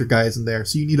rocket launcher guy isn't there,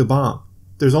 so you need a bomb.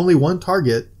 There's only one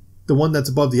target, the one that's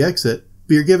above the exit,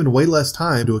 but you're given way less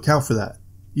time to account for that.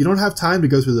 You don't have time to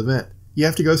go through the vent. You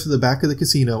have to go through the back of the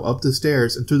casino, up the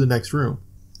stairs, and through the next room.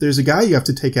 There's a guy you have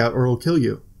to take out or he'll kill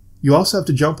you. You also have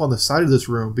to jump on the side of this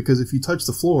room because if you touch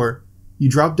the floor, you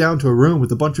drop down to a room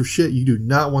with a bunch of shit you do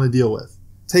not want to deal with.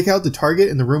 Take out the target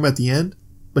in the room at the end,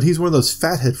 but he's one of those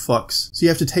fathead fucks, so you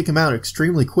have to take him out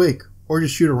extremely quick or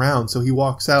just shoot around so he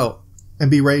walks out and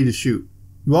be ready to shoot.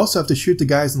 You also have to shoot the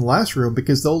guys in the last room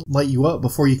because they'll light you up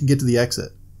before you can get to the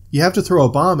exit. You have to throw a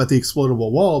bomb at the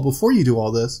explodable wall before you do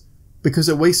all this because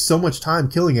it wastes so much time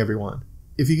killing everyone.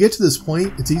 If you get to this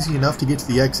point, it's easy enough to get to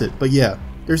the exit, but yeah,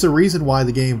 there's a reason why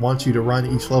the game wants you to run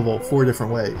each level 4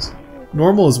 different ways.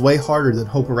 Normal is way harder than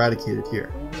Hope Eradicated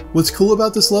here. What's cool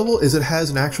about this level is it has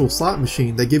an actual slot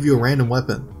machine that gives you a random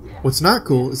weapon. What's not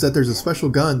cool is that there's a special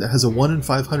gun that has a 1 in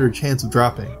 500 chance of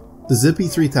dropping, the Zippy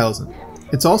 3000.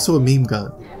 It's also a meme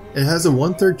gun. It has a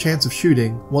 1/3 chance of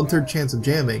shooting, 1/3 chance of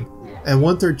jamming, and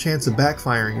 1/3 chance of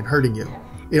backfiring and hurting you.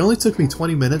 It only took me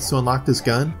 20 minutes to unlock this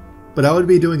gun, but I would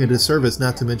be doing a disservice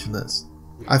not to mention this.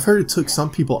 I've heard it took some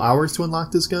people hours to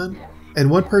unlock this gun, and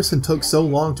one person took so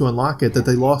long to unlock it that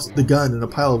they lost the gun in a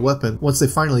pile of weapons once they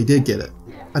finally did get it.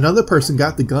 Another person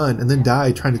got the gun and then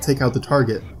died trying to take out the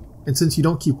target, and since you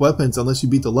don't keep weapons unless you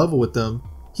beat the level with them,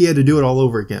 he had to do it all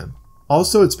over again.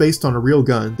 Also, it's based on a real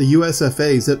gun, the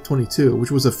USFA ZIP-22,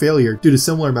 which was a failure due to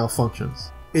similar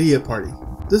malfunctions. Idiot Party.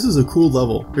 This is a cool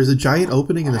level. There's a giant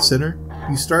opening in the center.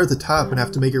 You start at the top and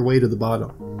have to make your way to the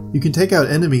bottom. You can take out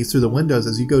enemies through the windows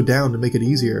as you go down to make it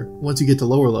easier once you get to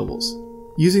lower levels.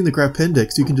 Using the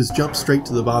Grapendix, you can just jump straight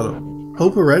to the bottom.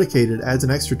 Hope Eradicated adds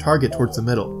an extra target towards the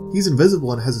middle. He's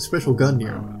invisible and has a special gun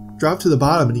near him. Drop to the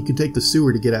bottom and you can take the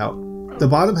sewer to get out. The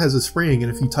bottom has a spring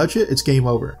and if you touch it, it's game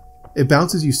over. It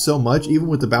bounces you so much, even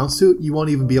with the bounce suit, you won't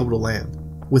even be able to land.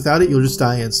 Without it, you'll just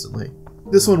die instantly.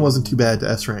 This one wasn't too bad to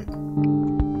S rank.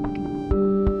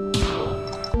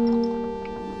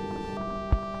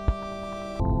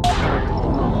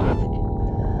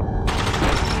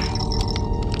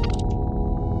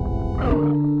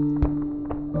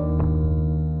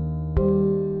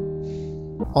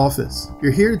 Office.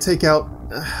 You're here to take out...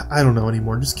 I don't know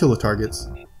anymore, just kill the targets.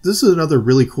 This is another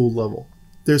really cool level.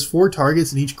 There's 4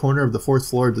 targets in each corner of the 4th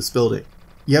floor of this building.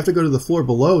 You have to go to the floor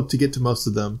below to get to most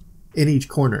of them in each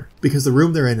corner, because the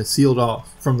room they're in is sealed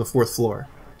off from the 4th floor.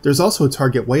 There's also a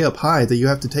target way up high that you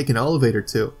have to take an elevator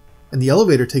to, and the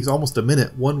elevator takes almost a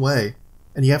minute one way,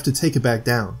 and you have to take it back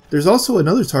down. There's also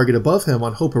another target above him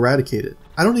on Hope Eradicated.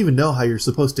 I don't even know how you're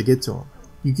supposed to get to him.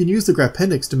 You can use the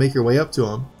Grapendix to make your way up to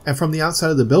him, and from the outside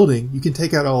of the building, you can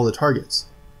take out all the targets.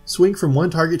 Swing from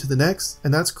one target to the next,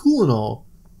 and that's cool and all,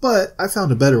 but I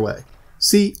found a better way.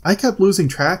 See, I kept losing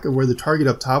track of where the target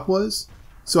up top was,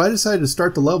 so I decided to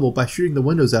start the level by shooting the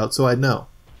windows out so I'd know.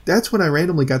 That's when I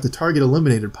randomly got the target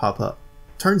eliminated pop up.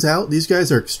 Turns out, these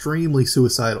guys are extremely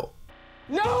suicidal.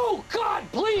 No! God,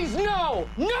 please, no!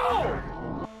 No!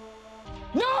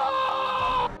 No!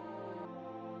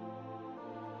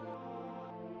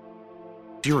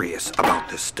 Serious about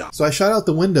this stuff. So I shot out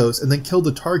the windows and then killed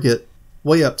the target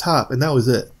way up top, and that was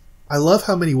it. I love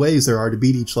how many ways there are to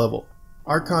beat each level.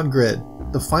 Archon Grid,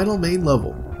 the final main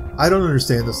level. I don't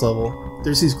understand this level.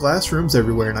 There's these glass rooms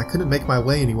everywhere and I couldn't make my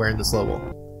way anywhere in this level.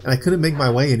 And I couldn't make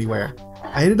my way anywhere.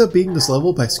 I ended up beating this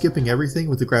level by skipping everything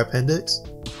with the Grapendix.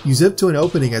 You zip to an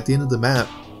opening at the end of the map,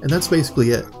 and that's basically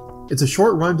it. It's a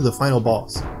short run to the final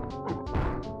boss.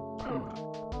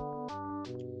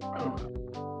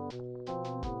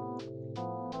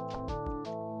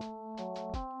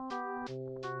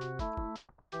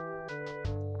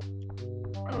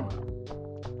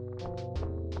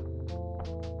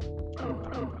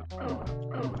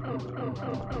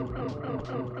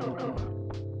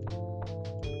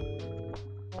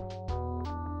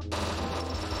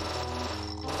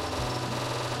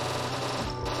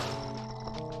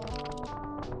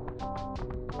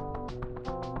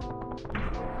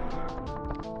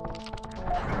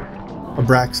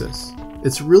 Abraxas.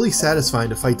 It's really satisfying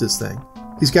to fight this thing.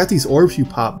 He's got these orbs you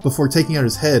pop before taking out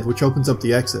his head, which opens up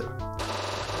the exit.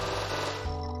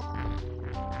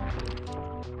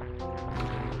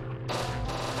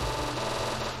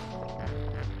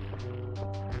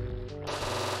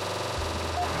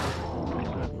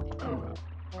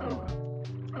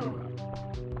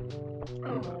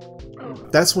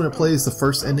 That's when it plays the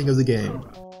first ending of the game.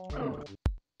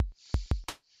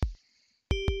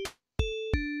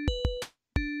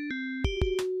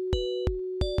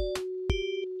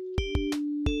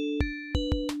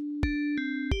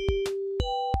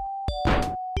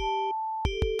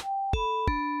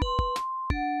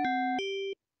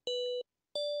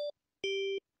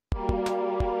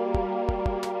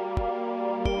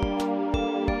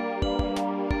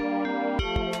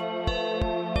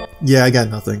 Yeah, I got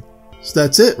nothing. So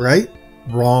that's it, right?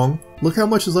 Wrong. Look how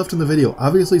much is left in the video.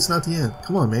 Obviously it's not the end.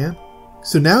 Come on, man.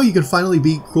 So now you can finally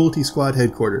beat Cruelty Squad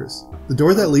headquarters. The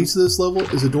door that leads to this level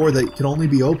is a door that can only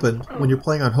be opened when you're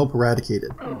playing on Hope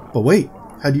Eradicated. But wait,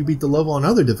 how do you beat the level on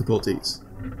other difficulties?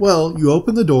 Well, you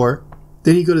open the door,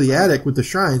 then you go to the attic with the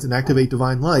shrines and activate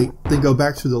Divine Light, then go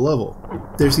back through the level.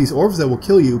 There's these orbs that will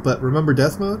kill you, but remember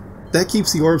death mode? That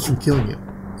keeps the orbs from killing you.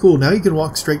 Cool, now you can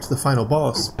walk straight to the final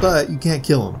boss, but you can't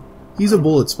kill him. He's a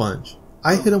bullet sponge.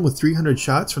 I hit him with 300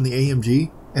 shots from the AMG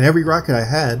and every rocket I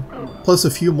had, plus a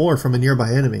few more from a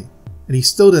nearby enemy, and he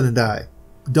still didn't die.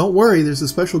 But don't worry, there's a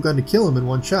special gun to kill him in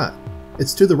one shot.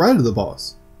 It's to the right of the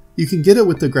boss. You can get it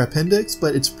with the Grapendix,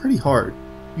 but it's pretty hard.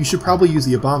 You should probably use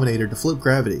the Abominator to flip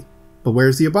gravity. But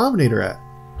where's the Abominator at?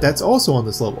 That's also on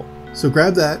this level. So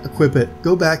grab that, equip it,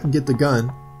 go back and get the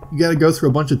gun. You gotta go through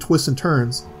a bunch of twists and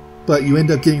turns, but you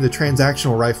end up getting the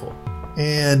transactional rifle.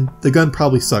 And the gun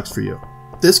probably sucks for you.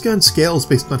 This gun scales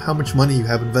based on how much money you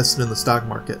have invested in the stock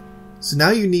market. So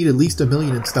now you need at least $1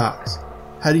 million in stocks.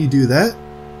 How do you do that?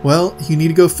 Well, you need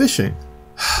to go fishing.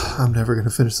 I'm never going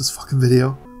to finish this fucking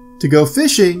video. To go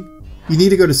fishing, you need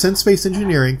to go to Sense Space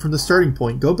Engineering from the starting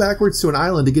point, go backwards to an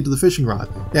island to get to the fishing rod.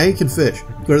 Now you can fish.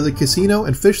 Go to the casino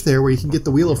and fish there where you can get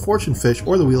the Wheel of Fortune fish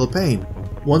or the Wheel of Pain.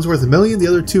 One's worth $1 million, the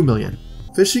other $2 million.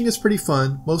 Fishing is pretty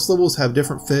fun. Most levels have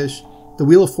different fish. The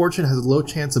Wheel of Fortune has a low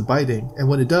chance of biting, and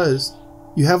when it does,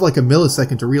 you have like a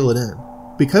millisecond to reel it in.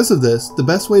 Because of this, the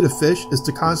best way to fish is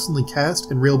to constantly cast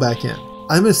and reel back in.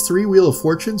 I missed 3 Wheel of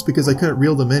Fortunes because I couldn't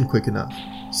reel them in quick enough.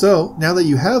 So, now that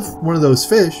you have one of those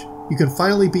fish, you can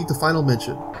finally beat the final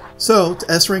mission. So,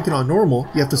 to S rank it on normal,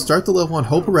 you have to start the level on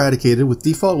Hope Eradicated with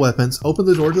default weapons, open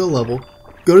the door to the level,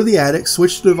 go to the attic,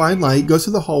 switch to Divine Light, go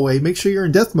through the hallway, make sure you're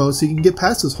in death mode so you can get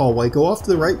past this hallway, go off to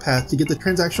the right path to get the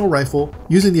transactional rifle,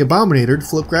 using the Abominator to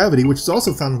flip gravity, which is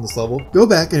also found in this level. Go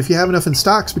back, and if you have enough in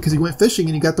stocks because you went fishing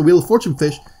and you got the Wheel of Fortune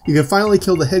fish, you can finally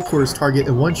kill the headquarters target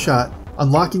in one shot,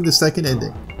 unlocking the second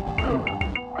ending.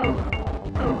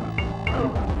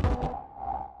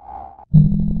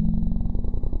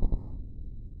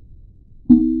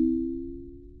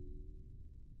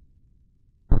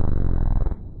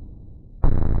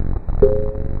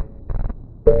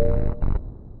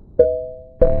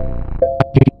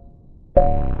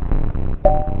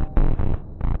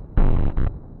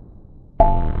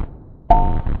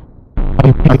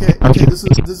 Okay, this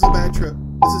is a bad trip.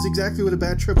 This is exactly what a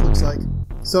bad trip looks like.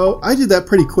 So, I did that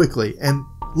pretty quickly, and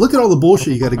look at all the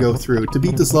bullshit you gotta go through to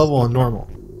beat this level on normal.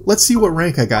 Let's see what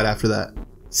rank I got after that.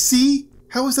 C?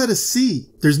 How is that a C?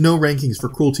 There's no rankings for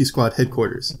Cruelty Squad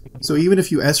headquarters. So even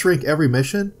if you S rank every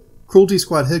mission, Cruelty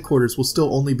Squad headquarters will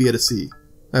still only be at a C.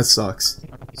 That sucks.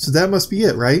 So that must be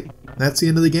it, right? That's the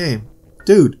end of the game.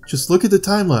 Dude, just look at the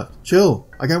time left. Chill,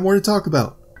 I got more to talk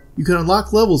about. You can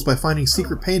unlock levels by finding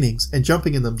secret paintings and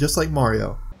jumping in them just like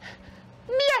Mario.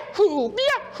 Meow,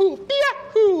 meow,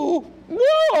 meow.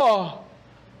 Whoa!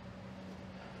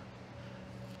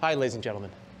 Hi, ladies and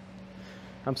gentlemen.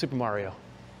 I'm Super Mario.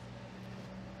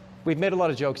 We've made a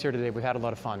lot of jokes here today. We've had a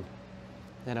lot of fun.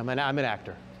 And I'm an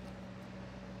actor.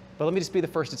 But let me just be the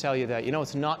first to tell you that,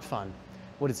 it's not fun.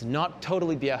 What is not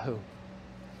totally Yahoo?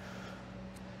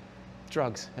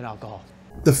 Drugs and alcohol.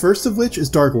 The first of which is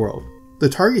Darkworld. The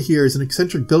target here is an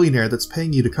eccentric billionaire that's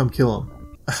paying you to come kill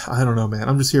him. I don't know, man.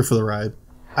 I'm just here for the ride.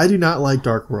 I do not like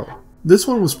Darkworld. This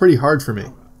one was pretty hard for me.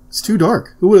 It's too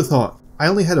dark. Who would have thought? I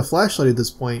only had a flashlight at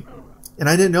this point, and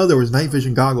I didn't know there was night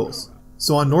vision goggles.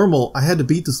 So on normal, I had to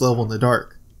beat this level in the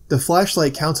dark. The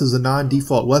flashlight counts as a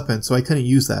non-default weapon, so I couldn't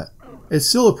use that. It's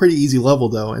still a pretty easy level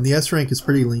though, and the S rank is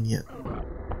pretty lenient.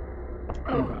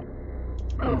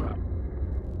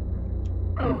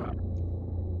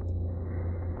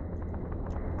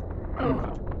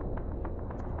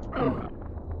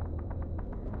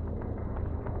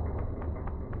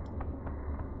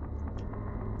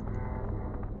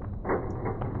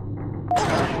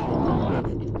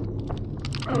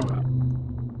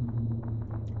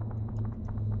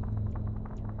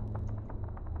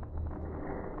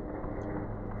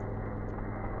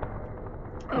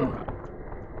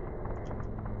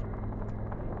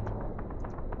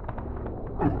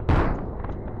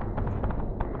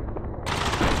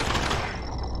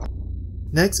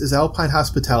 Next is Alpine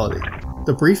Hospitality.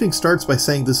 The briefing starts by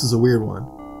saying this is a weird one.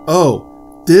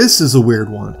 Oh, this is a weird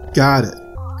one. Got it.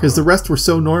 Because the rest were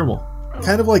so normal.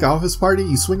 Kind of like Office Party,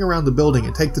 you swing around the building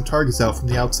and take the targets out from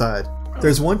the outside.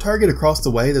 There's one target across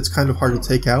the way that's kind of hard to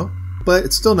take out, but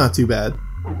it's still not too bad.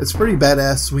 It's pretty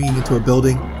badass swinging into a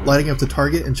building, lighting up the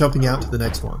target, and jumping out to the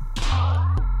next one.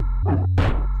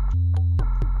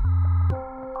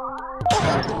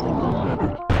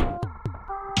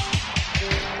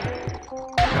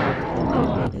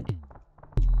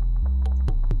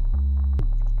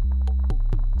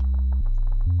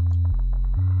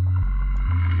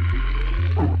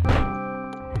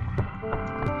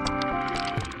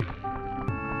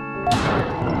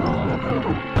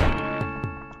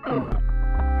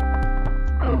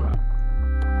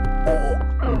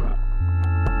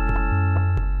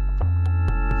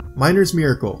 Miner's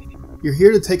Miracle. You're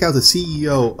here to take out the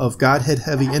CEO of Godhead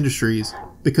Heavy Industries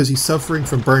because he's suffering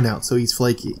from burnout, so he's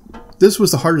flaky. This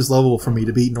was the hardest level for me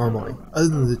to beat normally, other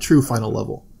than the true final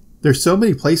level. There's so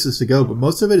many places to go, but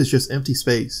most of it is just empty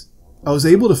space. I was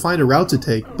able to find a route to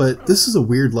take, but this is a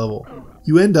weird level.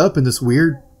 You end up in this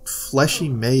weird, fleshy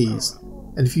maze,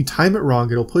 and if you time it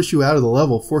wrong, it'll push you out of the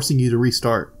level, forcing you to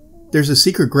restart. There's a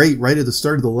secret grate right at the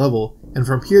start of the level, and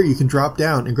from here you can drop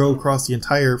down and go across the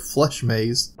entire flesh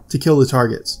maze to kill the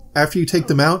targets. After you take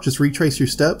them out, just retrace your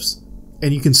steps,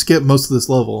 and you can skip most of this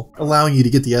level, allowing you to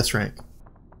get the S rank.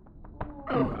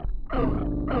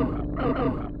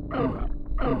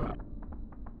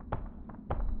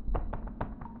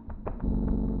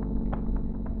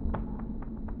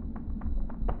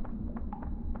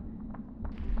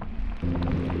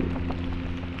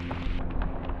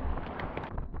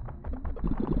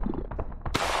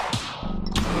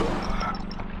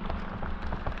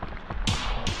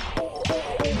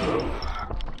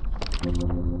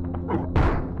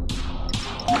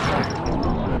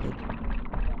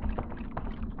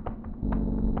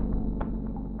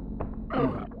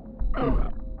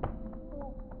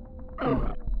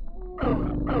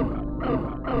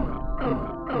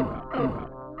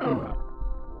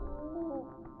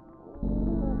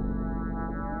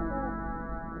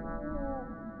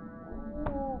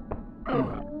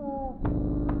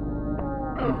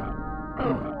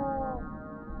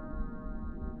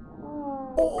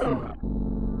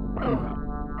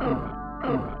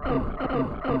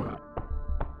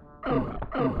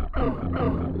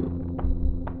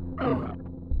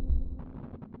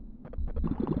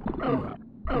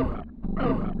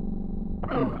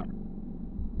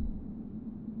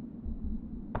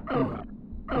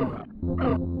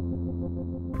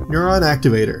 Neuron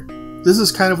Activator. This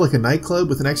is kind of like a nightclub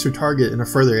with an extra target in a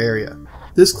further area.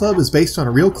 This club is based on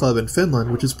a real club in Finland,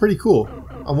 which is pretty cool.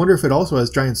 I wonder if it also has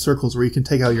giant circles where you can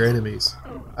take out your enemies.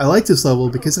 I like this level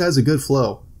because it has a good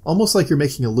flow, almost like you're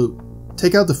making a loop.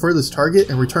 Take out the furthest target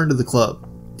and return to the club.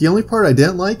 The only part I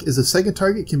didn't like is the second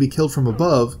target can be killed from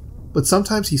above, but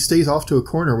sometimes he stays off to a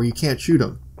corner where you can't shoot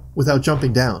him, without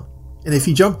jumping down. And if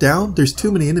you jump down, there's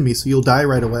too many enemies so you'll die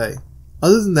right away.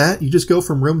 Other than that, you just go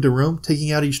from room to room,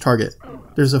 taking out each target.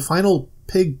 There's a final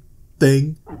pig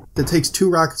thing that takes 2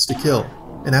 rockets to kill,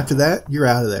 and after that, you're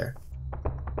out of there.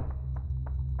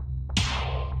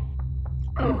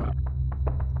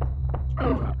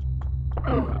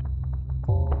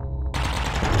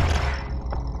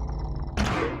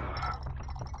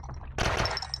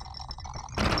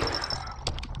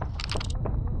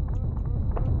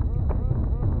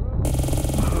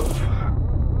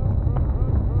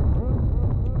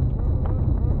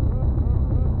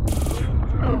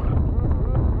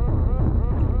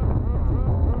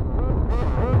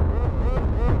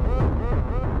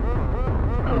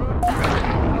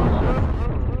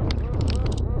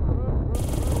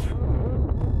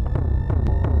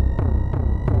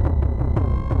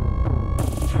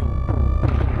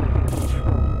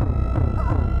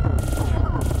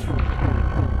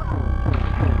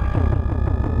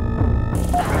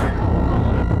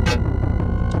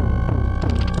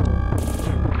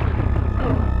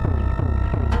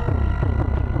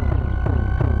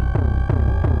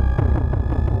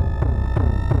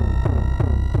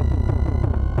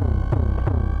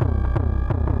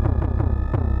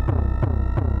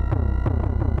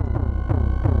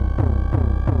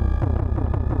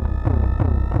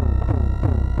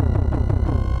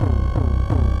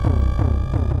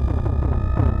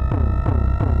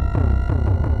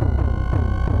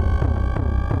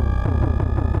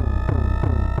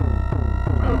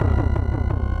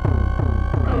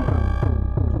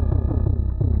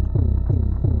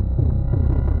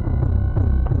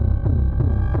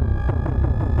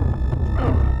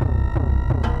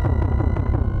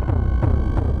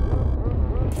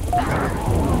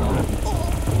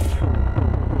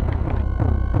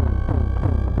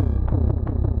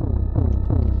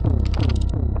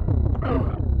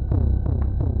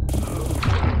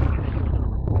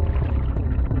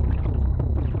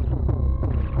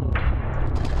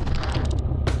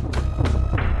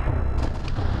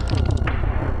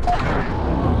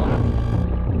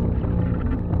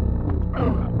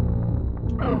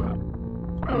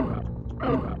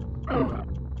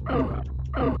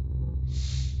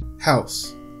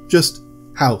 House. Just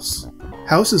house.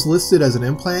 House is listed as an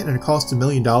implant and it costs $1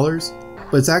 million,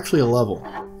 but it's actually a level.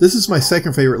 This is my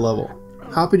second favorite level.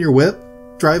 Hop in your whip,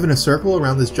 drive in a circle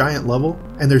around this giant level,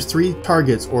 and there's 3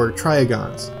 targets or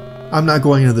triagons. I'm not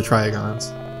going into the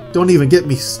triagons. Don't even get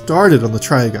me started on the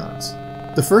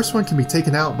triagons. The first one can be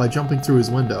taken out by jumping through his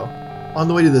window. On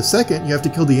the way to the second, you have to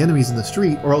kill the enemies in the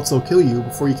street or else they'll kill you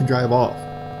before you can drive off.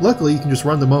 Luckily, you can just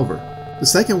run them over. The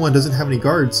second one doesn't have any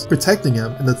guards protecting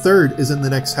him, and the third is in the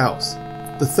next house.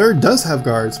 The third does have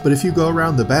guards, but if you go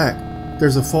around the back,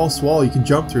 there's a false wall you can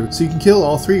jump through, so you can kill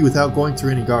all 3 without going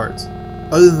through any guards.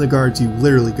 Other than the guards you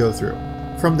literally go through.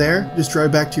 From there, just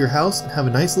drive back to your house and have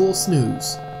a nice little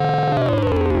snooze.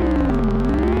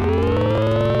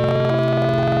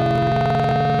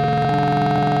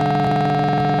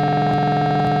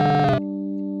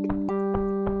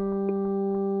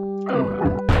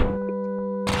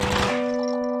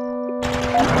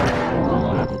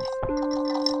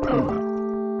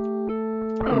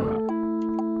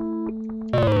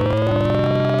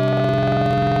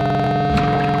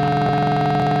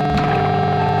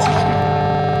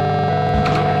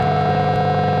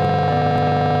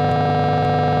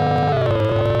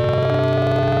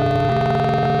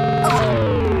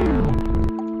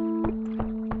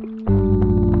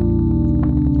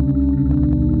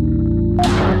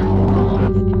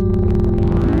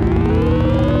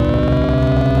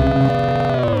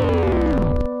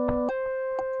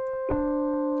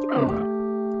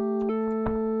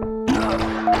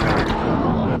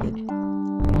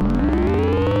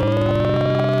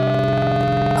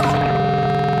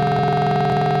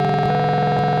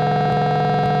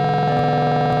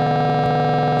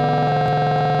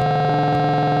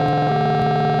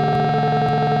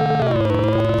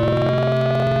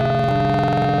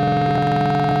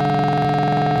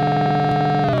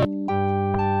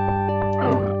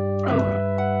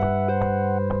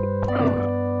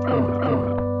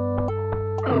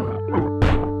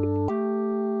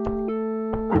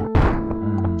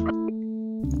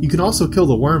 You can also kill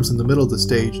the worms in the middle of the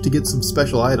stage to get some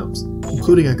special items,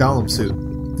 including a golem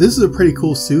suit. This is a pretty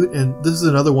cool suit, and this is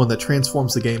another one that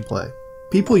transforms the gameplay.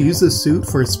 People use this suit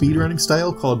for a speedrunning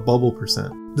style called bubble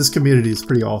percent. This community is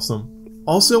pretty awesome.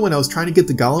 Also, when I was trying to get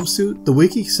the golem suit, the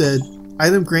wiki said,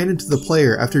 item granted to the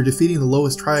player after defeating the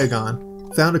lowest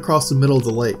triagon found across the middle of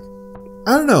the lake.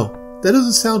 I don't know, that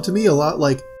doesn't sound to me a lot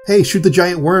like, hey, shoot the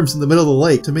giant worms in the middle of the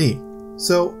lake to me.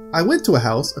 So I went to a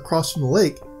house across from the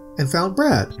lake and found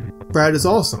Brad. Brad is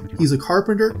awesome. He's a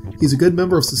carpenter, he's a good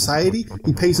member of society,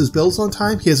 he pays his bills on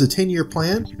time, he has a 10-year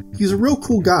plan, he's a real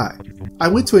cool guy. I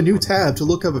went to a new tab to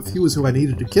look up if he was who I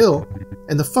needed to kill,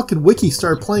 and the fucking wiki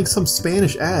started playing some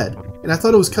Spanish ad, and I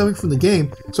thought it was coming from the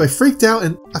game, so I freaked out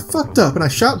and I fucked up and I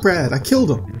shot Brad. I killed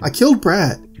him. I killed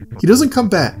Brad. He doesn't come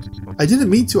back. I didn't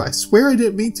mean to. I swear I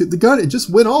didn't mean to. The gun, it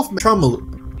just went off. Trauma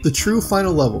Loop. The true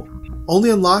final level. Only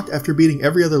unlocked after beating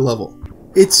every other level.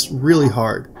 It's really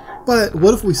hard. But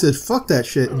what if we said fuck that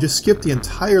shit and just skip the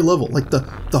entire level, like the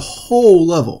whole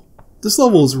level? This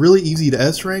level is really easy to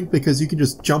S-rank because you can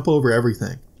just jump over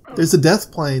everything. There's a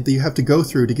death plane that you have to go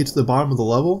through to get to the bottom of the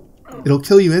level. It'll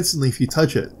kill you instantly if you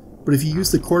touch it, but if you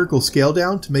use the cortical scale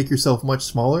down to make yourself much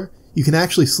smaller, you can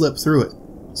actually slip through it.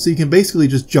 So you can basically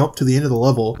just jump to the end of the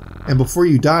level, and before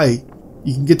you die,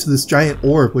 you can get to this giant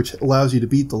orb which allows you to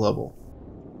beat the level.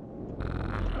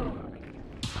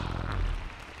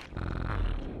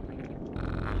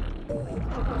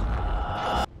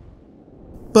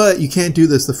 But you can't do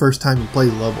this the first time you play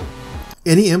the level.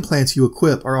 Any implants you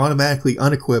equip are automatically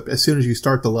unequipped as soon as you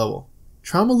start the level.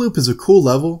 Trauma Loop is a cool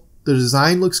level, the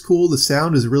design looks cool, the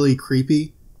sound is really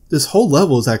creepy. This whole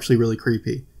level is actually really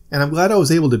creepy, and I'm glad I was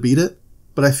able to beat it,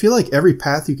 but I feel like every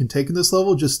path you can take in this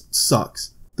level just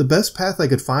sucks. The best path I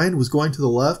could find was going to the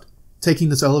left, taking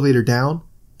this elevator down,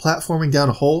 platforming down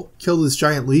a hole, kill this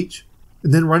giant leech,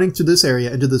 and then running through this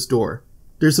area into this door.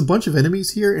 There's a bunch of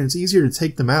enemies here and it's easier to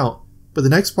take them out, but the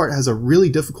next part has a really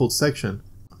difficult section,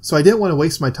 so I didn't want to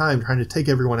waste my time trying to take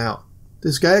everyone out.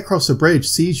 This guy across the bridge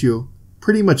sees you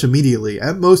pretty much immediately.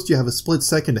 At most you have a split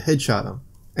second to headshot him,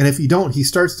 and if you don't, he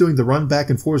starts doing the run back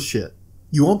and forth shit.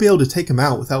 You won't be able to take him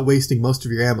out without wasting most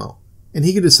of your ammo, and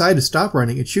he can decide to stop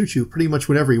running and shoot you pretty much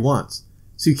whenever he wants,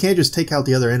 so you can't just take out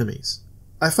the other enemies.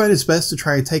 I find it's best to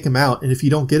try and take him out, and if you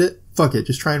don't get it, fuck it,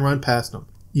 just try and run past him.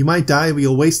 You might die, but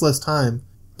you'll waste less time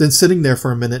than sitting there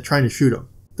for a minute trying to shoot him.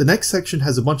 The next section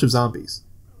has a bunch of zombies,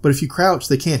 but if you crouch,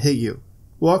 they can't hit you.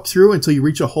 Walk through until you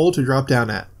reach a hole to drop down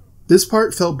at. This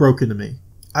part felt broken to me.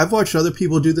 I've watched other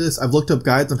people do this, I've looked up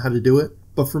guides on how to do it,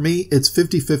 but for me, it's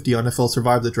 50-50 on if I'll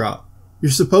survive the drop. You're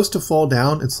supposed to fall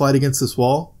down and slide against this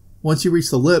wall, Once you reach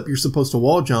the lip, you're supposed to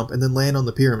wall jump and then land on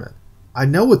the pyramid. I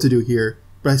know what to do here,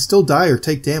 but I still die or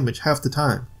take damage half the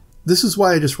time. This is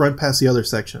why I just run past the other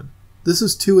section. This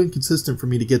is too inconsistent for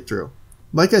me to get through.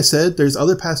 Like I said, there's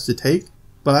other paths to take,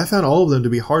 but I found all of them to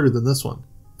be harder than this one.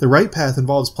 The right path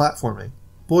involves platforming.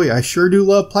 Boy, I sure do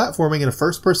love platforming in a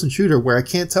first-person shooter where I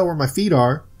can't tell where my feet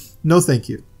are. No thank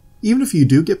you. Even if you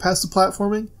do get past the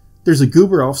platforming, there's a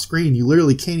goober off screen, you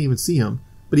literally can't even see him,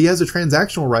 but he has a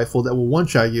transactional rifle that will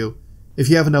one-shot you if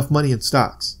you have enough money in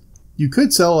stocks. You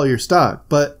could sell all your stock,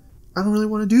 but I don't really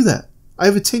want to do that. I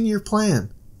have a 10-year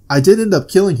plan. I did end up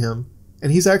killing him,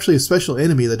 and he's actually a special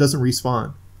enemy that doesn't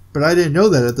respawn, but I didn't know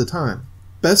that at the time.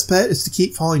 Best bet is to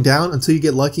keep falling down until you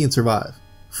get lucky and survive.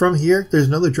 From here, there's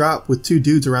another drop with 2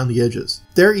 dudes around the edges.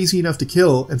 They're easy enough to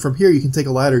kill, and from here you can take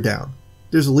a ladder down.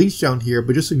 There's a leech down here,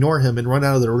 but just ignore him and run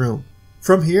out of the room.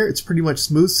 From here, it's pretty much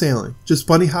smooth sailing. Just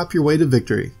bunny hop your way to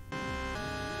victory.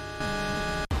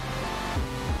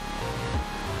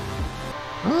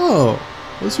 Oh,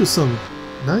 those are some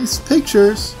nice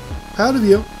pictures. Proud of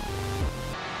you.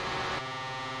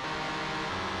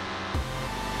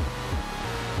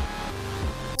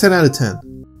 "10 out of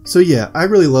 10. So yeah, I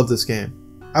really love this game.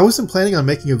 I wasn't planning on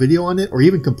making a video on it or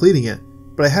even completing it,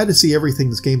 but I had to see everything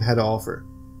this game had to offer.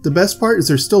 The best part is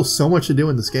there's still so much to do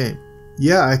in this game.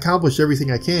 Yeah, I accomplished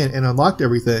everything I can and unlocked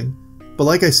everything, but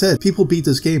like I said, people beat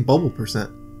this game bubble percent.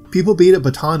 People beat it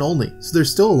baton only, so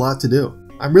there's still a lot to do.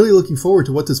 I'm really looking forward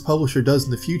to what this publisher does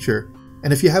in the future,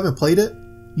 and if you haven't played it,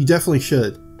 you definitely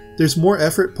should. There's more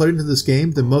effort put into this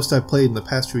game than most I've played in the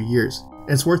past few years, and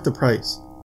it's worth the price.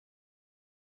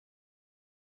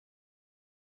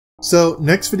 So,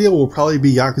 next video will probably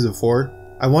be Yakuza 4.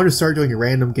 I want to start doing a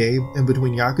random game in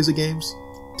between Yakuza games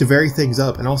to vary things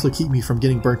up and also keep me from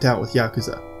getting burnt out with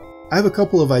Yakuza. I have a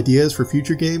couple of ideas for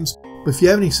future games, but if you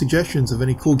have any suggestions of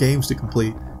any cool games to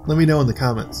complete, let me know in the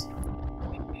comments.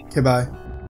 Okay, bye.